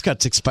Trump tax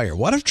cuts expire.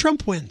 What if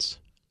Trump wins?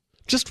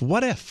 Just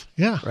what if?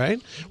 Yeah.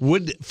 Right?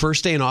 Would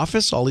first day in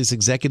office, all these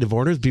executive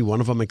orders be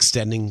one of them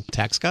extending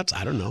tax cuts?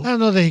 I don't know. I don't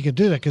know that he could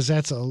do that because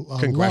that's a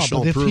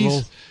congressional law.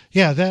 approval.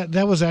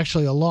 That was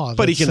actually a law.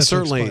 But he can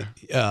certainly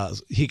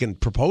he can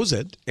propose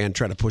it and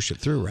try to push it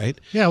through, right?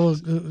 Yeah. Well,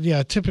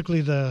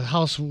 typically the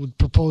House would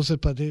propose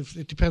it, but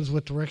it depends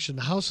what direction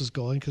the House is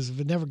going. Because if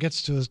it never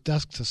gets to his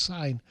desk to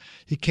sign,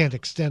 he can't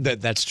extend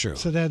it. That's true.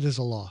 So that is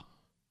a law.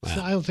 Wow.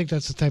 So I don't think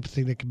that's the type of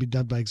thing that can be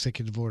done by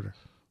executive order.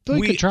 But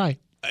we could try.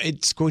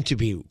 It's going to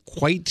be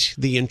quite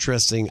the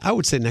interesting, I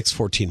would say, next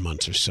 14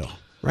 months or so,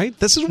 right?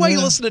 This is why you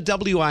listen to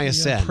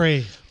WISN. Yeah,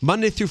 pray.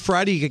 Monday through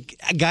Friday, you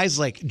get guys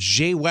like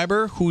Jay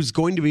Weber, who's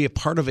going to be a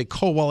part of a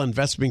Kowal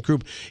Investment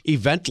Group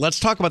event. Let's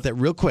talk about that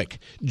real quick.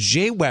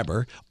 Jay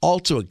Weber,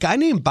 also a guy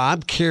named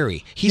Bob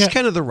Carey. He's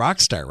kind of the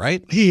rock star,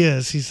 right? He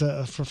is. He's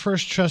for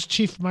First Trust,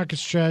 Chief Market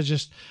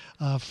Strategist.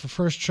 For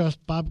First Trust,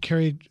 Bob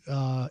Carey,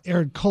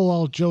 Aaron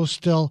Kowal, Joe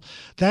Still.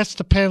 That's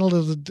the panel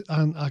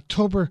on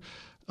October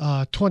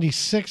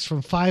 26th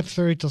from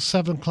 5:30 till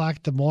 7 o'clock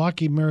at the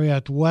Milwaukee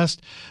Marriott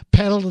West.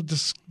 Panel to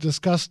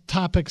discuss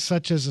topics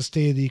such as the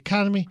state of the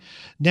economy,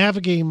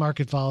 navigating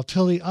market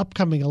volatility,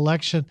 upcoming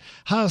election,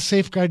 how to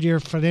safeguard your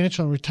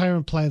financial and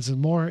retirement plans, and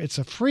more. It's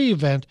a free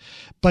event,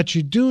 but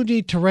you do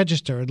need to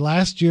register. And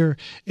last year,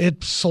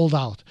 it sold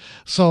out.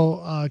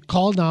 So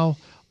call now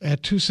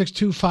at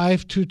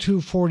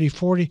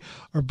 262-522-4040,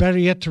 or better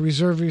yet, to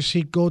reserve your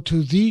seat, go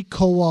to The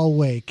Kowal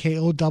Way,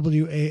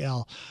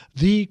 Kowal,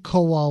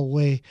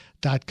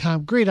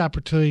 thekowalway.com. Great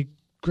opportunity,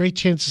 great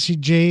chance to see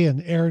Jay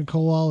and Aaron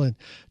Kowal and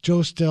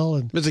Joe Still.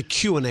 And there's a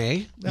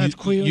Q&A.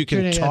 You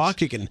can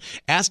talk, you can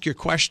ask your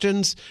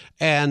questions,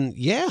 and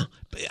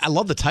I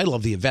love the title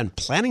of the event,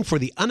 Planning for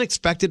the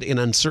Unexpected in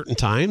Uncertain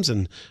Times,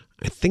 and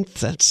I think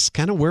that's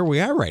kind of where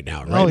we are right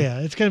now, right? Oh, yeah.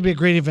 It's going to be a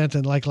great event.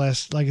 And like I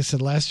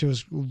said, last year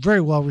was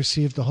very well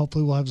received. And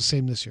hopefully we'll have the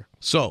same this year.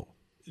 So,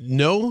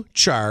 no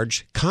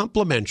charge,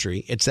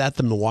 complimentary. It's at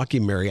the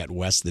Milwaukee Marriott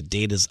West. The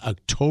date is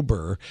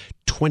October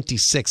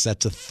 26th.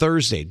 That's a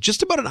Thursday.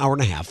 Just about an hour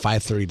and a half,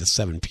 5:30 to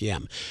 7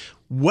 p.m.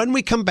 When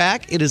we come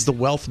back, it is the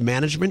Wealth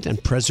Management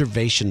and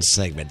Preservation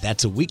segment.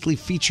 That's a weekly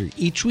feature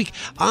each week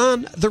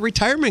on the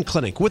Retirement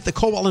Clinic with the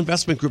Kowal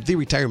Investment Group, the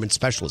retirement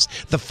specialist,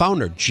 the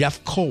founder,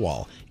 Jeff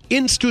Kowal.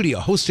 In studio,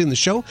 hosting the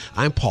show,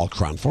 I'm Paul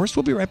Cronforce.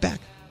 We'll be right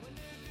back.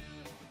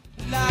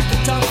 If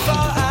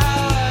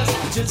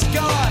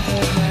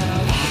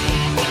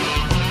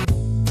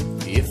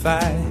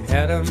I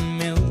had $1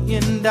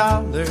 million,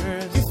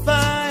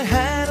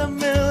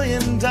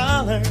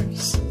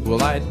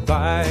 well, I'd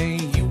buy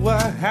you a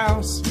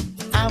house.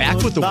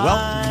 Back with the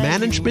Wealth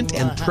Management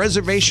and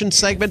Preservation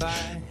segment.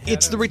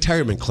 It's the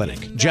Retirement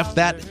Clinic. Jeff,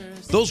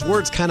 those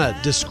words kind of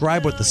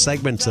describe what the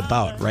segment's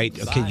about, right?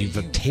 Okay, you've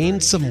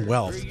obtained some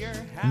wealth.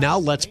 Now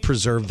let's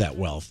preserve that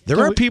wealth. There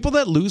are people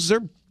that lose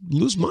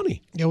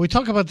money. Yeah, we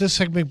talk about this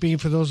segment being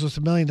for those with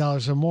 $1 million or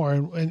more,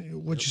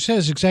 and what you said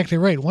is exactly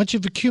right. Once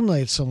you've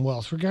accumulated some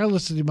wealth,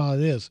 regardless of the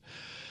amount it is,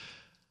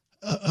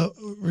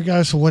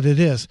 regardless of what it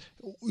is,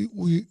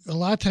 we a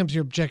lot of times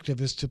your objective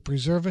is to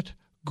preserve it,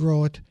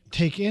 grow it,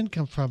 take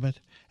income from it,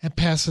 and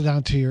pass it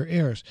on to your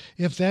heirs.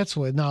 If that's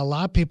what, now a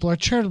lot of people are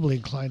charitably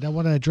inclined. I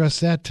want to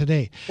address that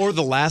today. Or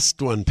the last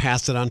one,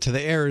 pass it on to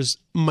the heirs,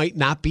 might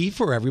not be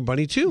for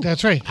everybody too.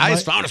 That's right. I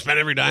just found to spend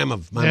every dime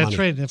of my money. That's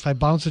right. And if I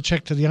bounce a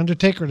check to the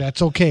undertaker,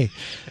 that's okay.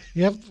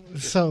 Yep.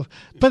 So,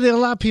 but a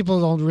lot of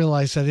people don't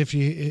realize that if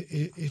you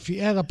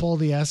add up all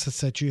the assets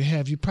that you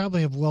have, you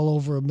probably have well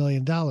over $1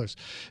 million.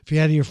 If you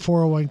add your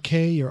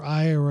 401k, your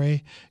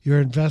IRA,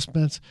 your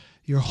investments,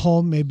 your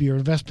home, maybe your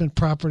investment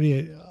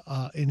property,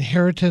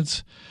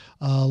 inheritance,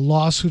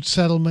 lawsuit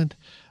settlement,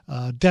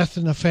 death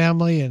in the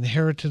family,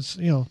 inheritance,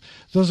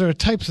 those are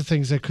types of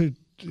things that could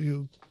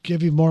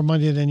give you more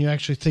money than you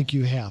actually think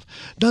you have.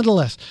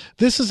 Nonetheless,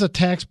 this is a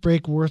tax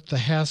break worth the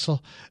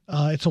hassle.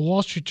 It's a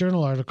Wall Street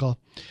Journal article.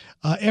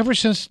 Ever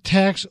since the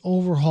tax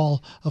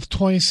overhaul of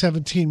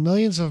 2017,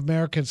 millions of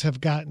Americans have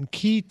gotten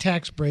key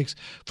tax breaks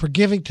for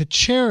giving to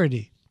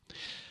charity.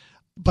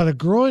 But a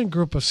growing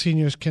group of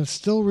seniors can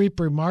still reap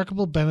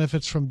remarkable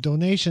benefits from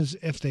donations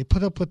if they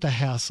put up with the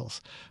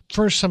hassles.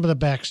 First, some of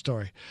the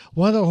backstory.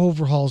 One of the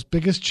overhaul's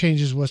biggest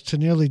changes was to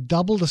nearly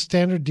double the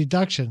standard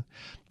deduction,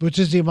 which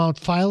is the amount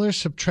filers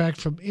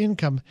subtract from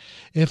income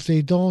if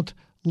they don't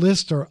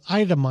list or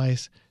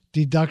itemize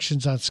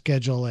deductions on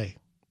Schedule A.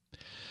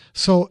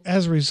 So,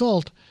 as a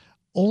result,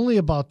 only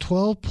about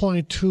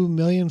 12.2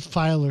 million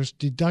filers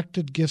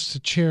deducted gifts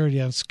to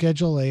charity on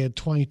Schedule A in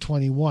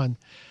 2021,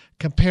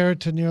 compared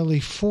to nearly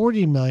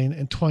 40 million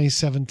in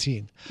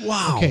 2017.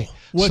 Wow. Okay.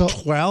 What,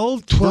 so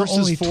 12 versus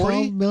only 40?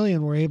 12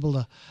 million were able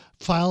to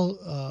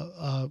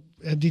file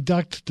and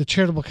deduct the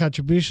charitable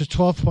contributions,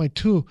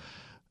 12.2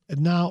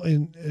 now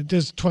in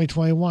this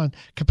 2021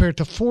 compared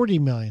to 40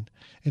 million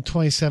in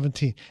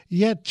 2017.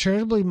 Yet,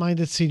 charitably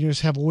minded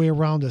seniors have a way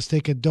around this.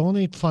 They could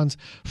donate funds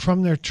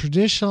from their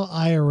traditional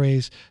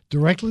IRAs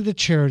directly to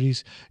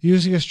charities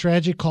using a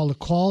strategy called a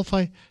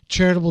Qualified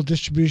Charitable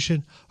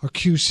Distribution, or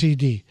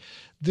QCD.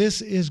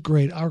 This is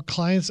great. Our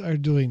clients are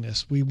doing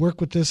this. We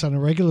work with this on a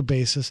regular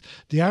basis.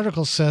 The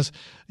article says,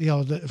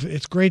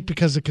 it's great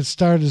because it can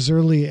start as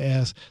early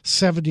as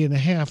 70 and a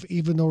half,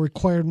 even though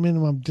required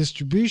minimum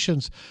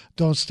distributions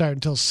don't start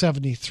until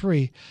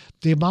 73.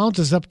 The amount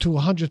is up to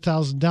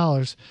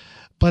 $100,000.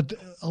 But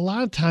a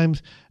lot of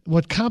times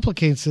what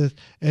complicates it,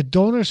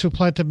 donors who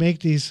plan to make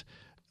these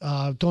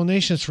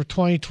donations for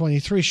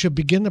 2023 should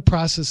begin the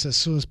process as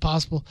soon as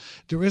possible.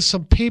 There is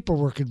some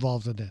paperwork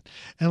involved in it.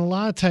 And a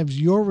lot of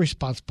times you're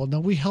responsible. Now,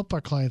 we help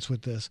our clients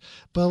with this,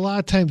 but a lot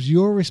of times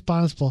you're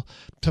responsible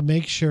to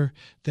make sure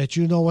that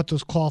you know what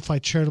those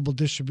qualified charitable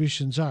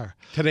distributions are.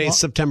 Today's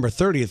September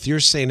 30th. You're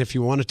saying if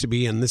you want it to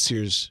be in this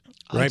year's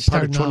part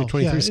start of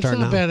 2023, now. start it's not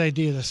now. a bad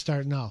idea to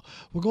start now.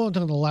 We're going to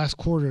the last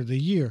quarter of the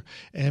year,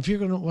 and if you're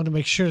going to want to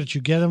make sure that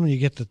you get them and you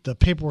get the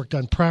paperwork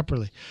done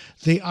properly,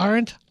 they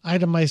aren't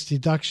itemized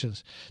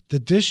deductions. The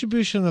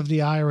distribution of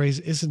the IRAs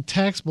isn't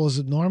taxable as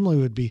it normally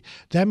would be.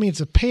 That means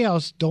the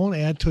payouts don't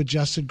add to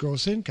adjusted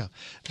gross income.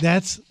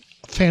 That's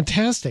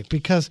fantastic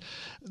because,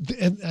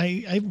 and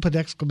I even put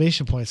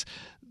exclamation points,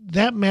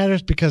 that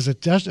matters because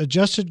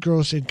adjusted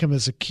gross income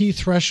is a key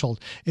threshold.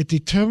 It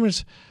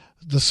determines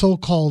the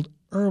so-called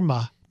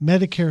IRMA,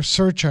 Medicare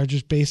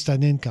surcharges based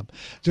on income.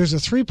 There's a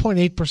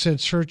 3.8%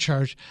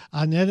 surcharge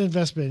on net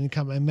investment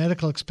income and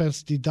medical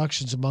expense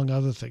deductions, among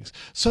other things.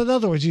 So in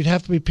other words, you'd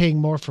have to be paying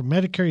more for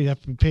Medicare, you'd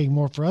have to be paying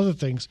more for other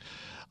things.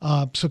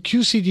 So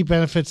QCD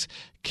benefits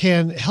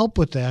can help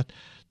with that.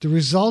 The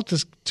result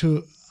is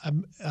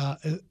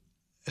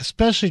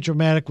especially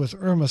dramatic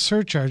with IRMA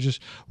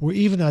surcharges, where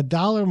even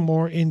 $1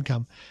 more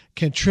income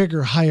can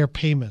trigger higher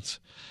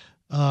payments.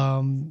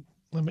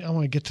 I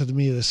want to get to the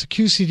meat of this. The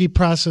QCD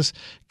process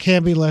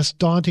can be less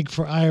daunting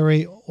for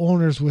IRA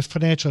owners with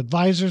financial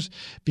advisors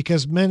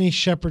because many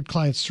shepherd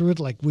clients through it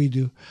like we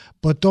do,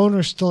 but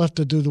donors still have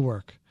to do the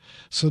work.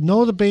 So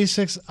know the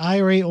basics.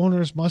 IRA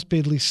owners must be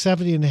at least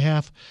 70 and a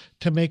half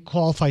to make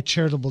qualified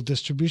charitable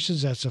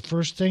distributions. That's the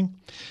first thing.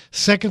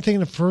 Second thing,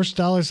 the first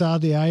dollars out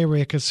of the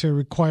IRA are considered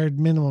required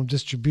minimum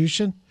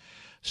distribution.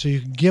 So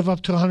you can give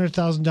up to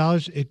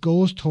 $100,000. It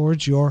goes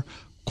towards your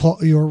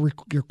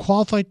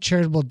qualified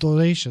charitable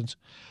distributions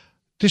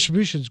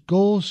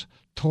goes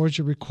towards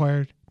your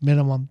required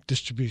minimum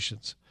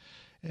distributions.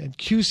 And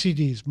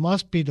QCDs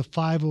must be to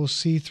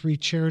 50C3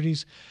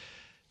 charities.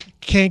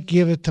 Can't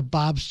give it to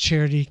Bob's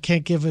charity.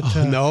 Can't give it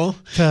to no.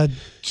 What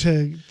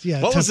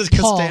was it,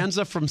 Paul.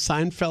 Costanza from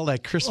Seinfeld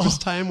at Christmas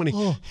time when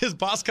his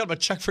boss got him a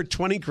check for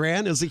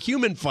 $20,000? It was a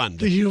human fund.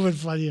 The human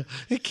fund. Yeah.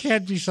 It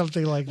can't be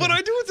something like that. What do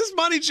I do with this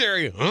money,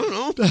 Jerry? I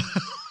don't know.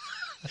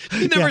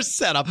 You never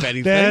set up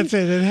anything. That's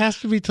it. It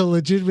has to be to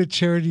legitimate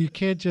charity. You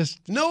can't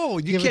just you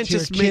can't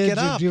just make it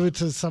up. Give it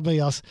to somebody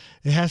else.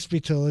 It has to be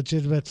to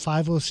legitimate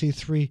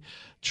 50C3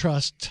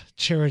 trust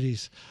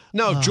charities.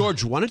 No,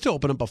 George wanted to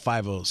open up a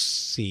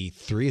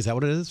 50C3. Is that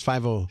what it is?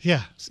 50.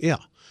 Yeah.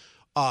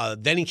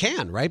 Then he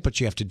can, right?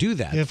 But you have to do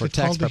that if for it's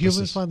tax called purposes.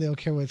 The human fund, they don't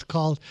care what it's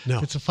called. No.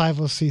 It's a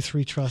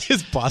 50C3 trust.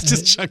 His boss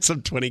just chucks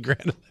him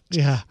 $20,000.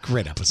 Yeah.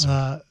 Great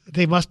episode.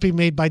 They must be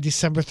made by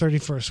December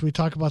 31st. We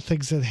talk about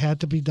things that had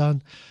to be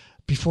done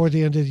before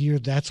the end of the year.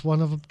 That's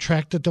one of them.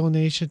 Track the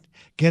donation.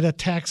 Get a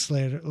tax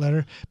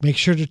letter. Make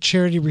sure the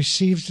charity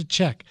receives the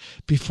check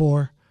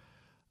before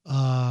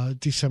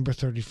December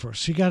 31st.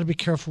 So you got to be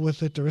careful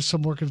with it. There is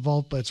some work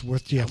involved, but it's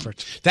worth the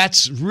effort.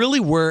 That's really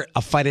where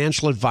a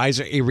financial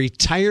advisor, a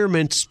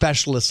retirement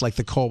specialist like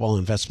the Kowal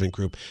Investment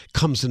Group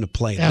comes into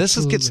play.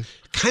 Absolutely. This gets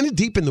kind of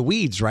deep in the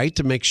weeds, right,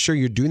 to make sure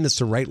you're doing this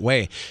the right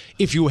way.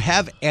 If you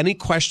have any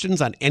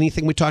questions on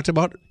anything we talked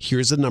about,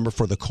 here's the number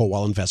for the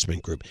Kowal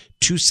Investment Group,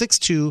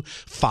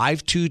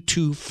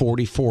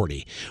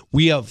 262-522-4040.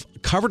 We have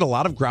covered a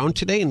lot of ground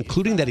today,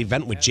 including that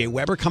event with Jay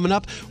Weber coming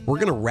up. We're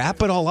going to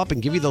wrap it all up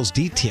and give you those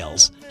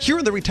details here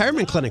in the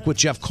Retirement Clinic with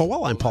Jeff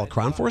Kowal. I'm Paul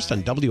Cronforst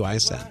on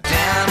WISN.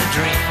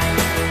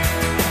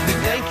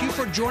 Thank you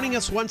for joining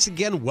us once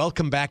again.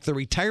 Welcome back. The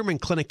Retirement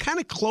Clinic kind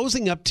of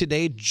closing up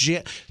today.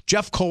 Jeff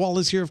Kowal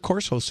is here, of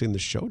course, hosting the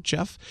show.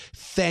 Jeff,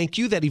 thank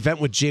you. That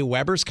event with Jay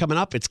Weber's coming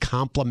up. It's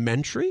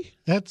complimentary.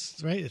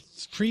 That's right.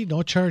 It's free,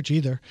 no charge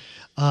either.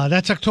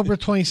 That's October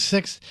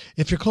 26th.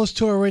 If you're close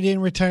to already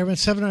in retirement,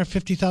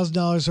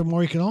 $750,000 or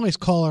more, you can always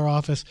call our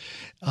office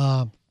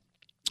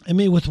and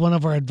meet with one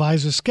of our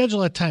advisors.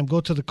 Schedule a time.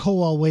 Go to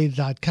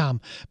thekowalway.com.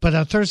 But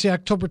on Thursday,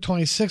 October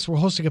 26th, we're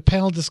hosting a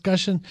panel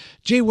discussion.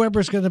 Jay Weber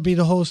is going to be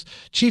the host.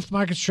 Chief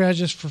Market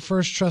Strategist for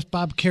First Trust,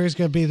 Bob Carey's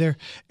going to be there.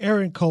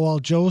 Aaron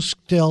Kowal, Joe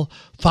Still,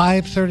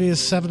 5:30 to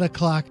 7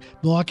 o'clock,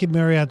 Milwaukee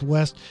Marriott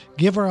West.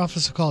 Give our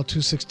office a call at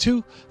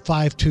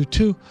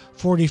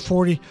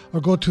 262-522-4040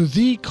 or go to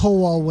The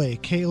Kowal Way,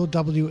 Kowal,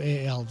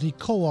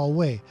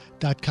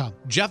 thekowalway.com.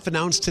 Jeff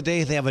announced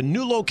today they have a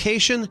new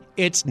location.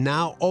 It's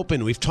now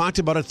open. We've talked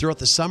about it throughout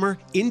the summer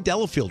in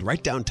Delafield,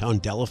 right downtown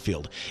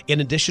Delafield. In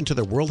addition to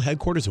their world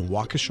headquarters in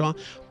Waukesha,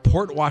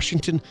 Port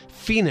Washington,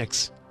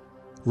 Phoenix,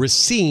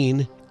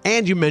 Racine,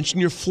 and you mentioned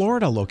your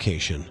Florida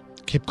location.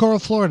 Cape Coral,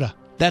 Florida.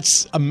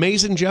 That's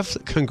amazing, Jeff.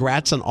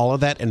 Congrats on all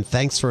of that, and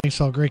thanks for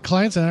all great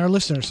clients and our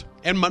listeners.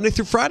 And Monday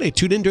through Friday,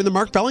 tune in during the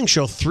Mark Belling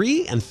Show,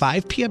 3 and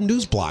 5 p.m.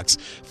 news blocks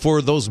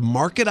for those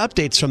market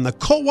updates from the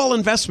Kowal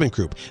Investment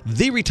Group.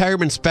 The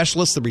retirement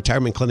specialist, the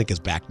Retirement Clinic, is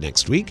back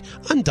next week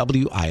on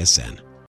WISN.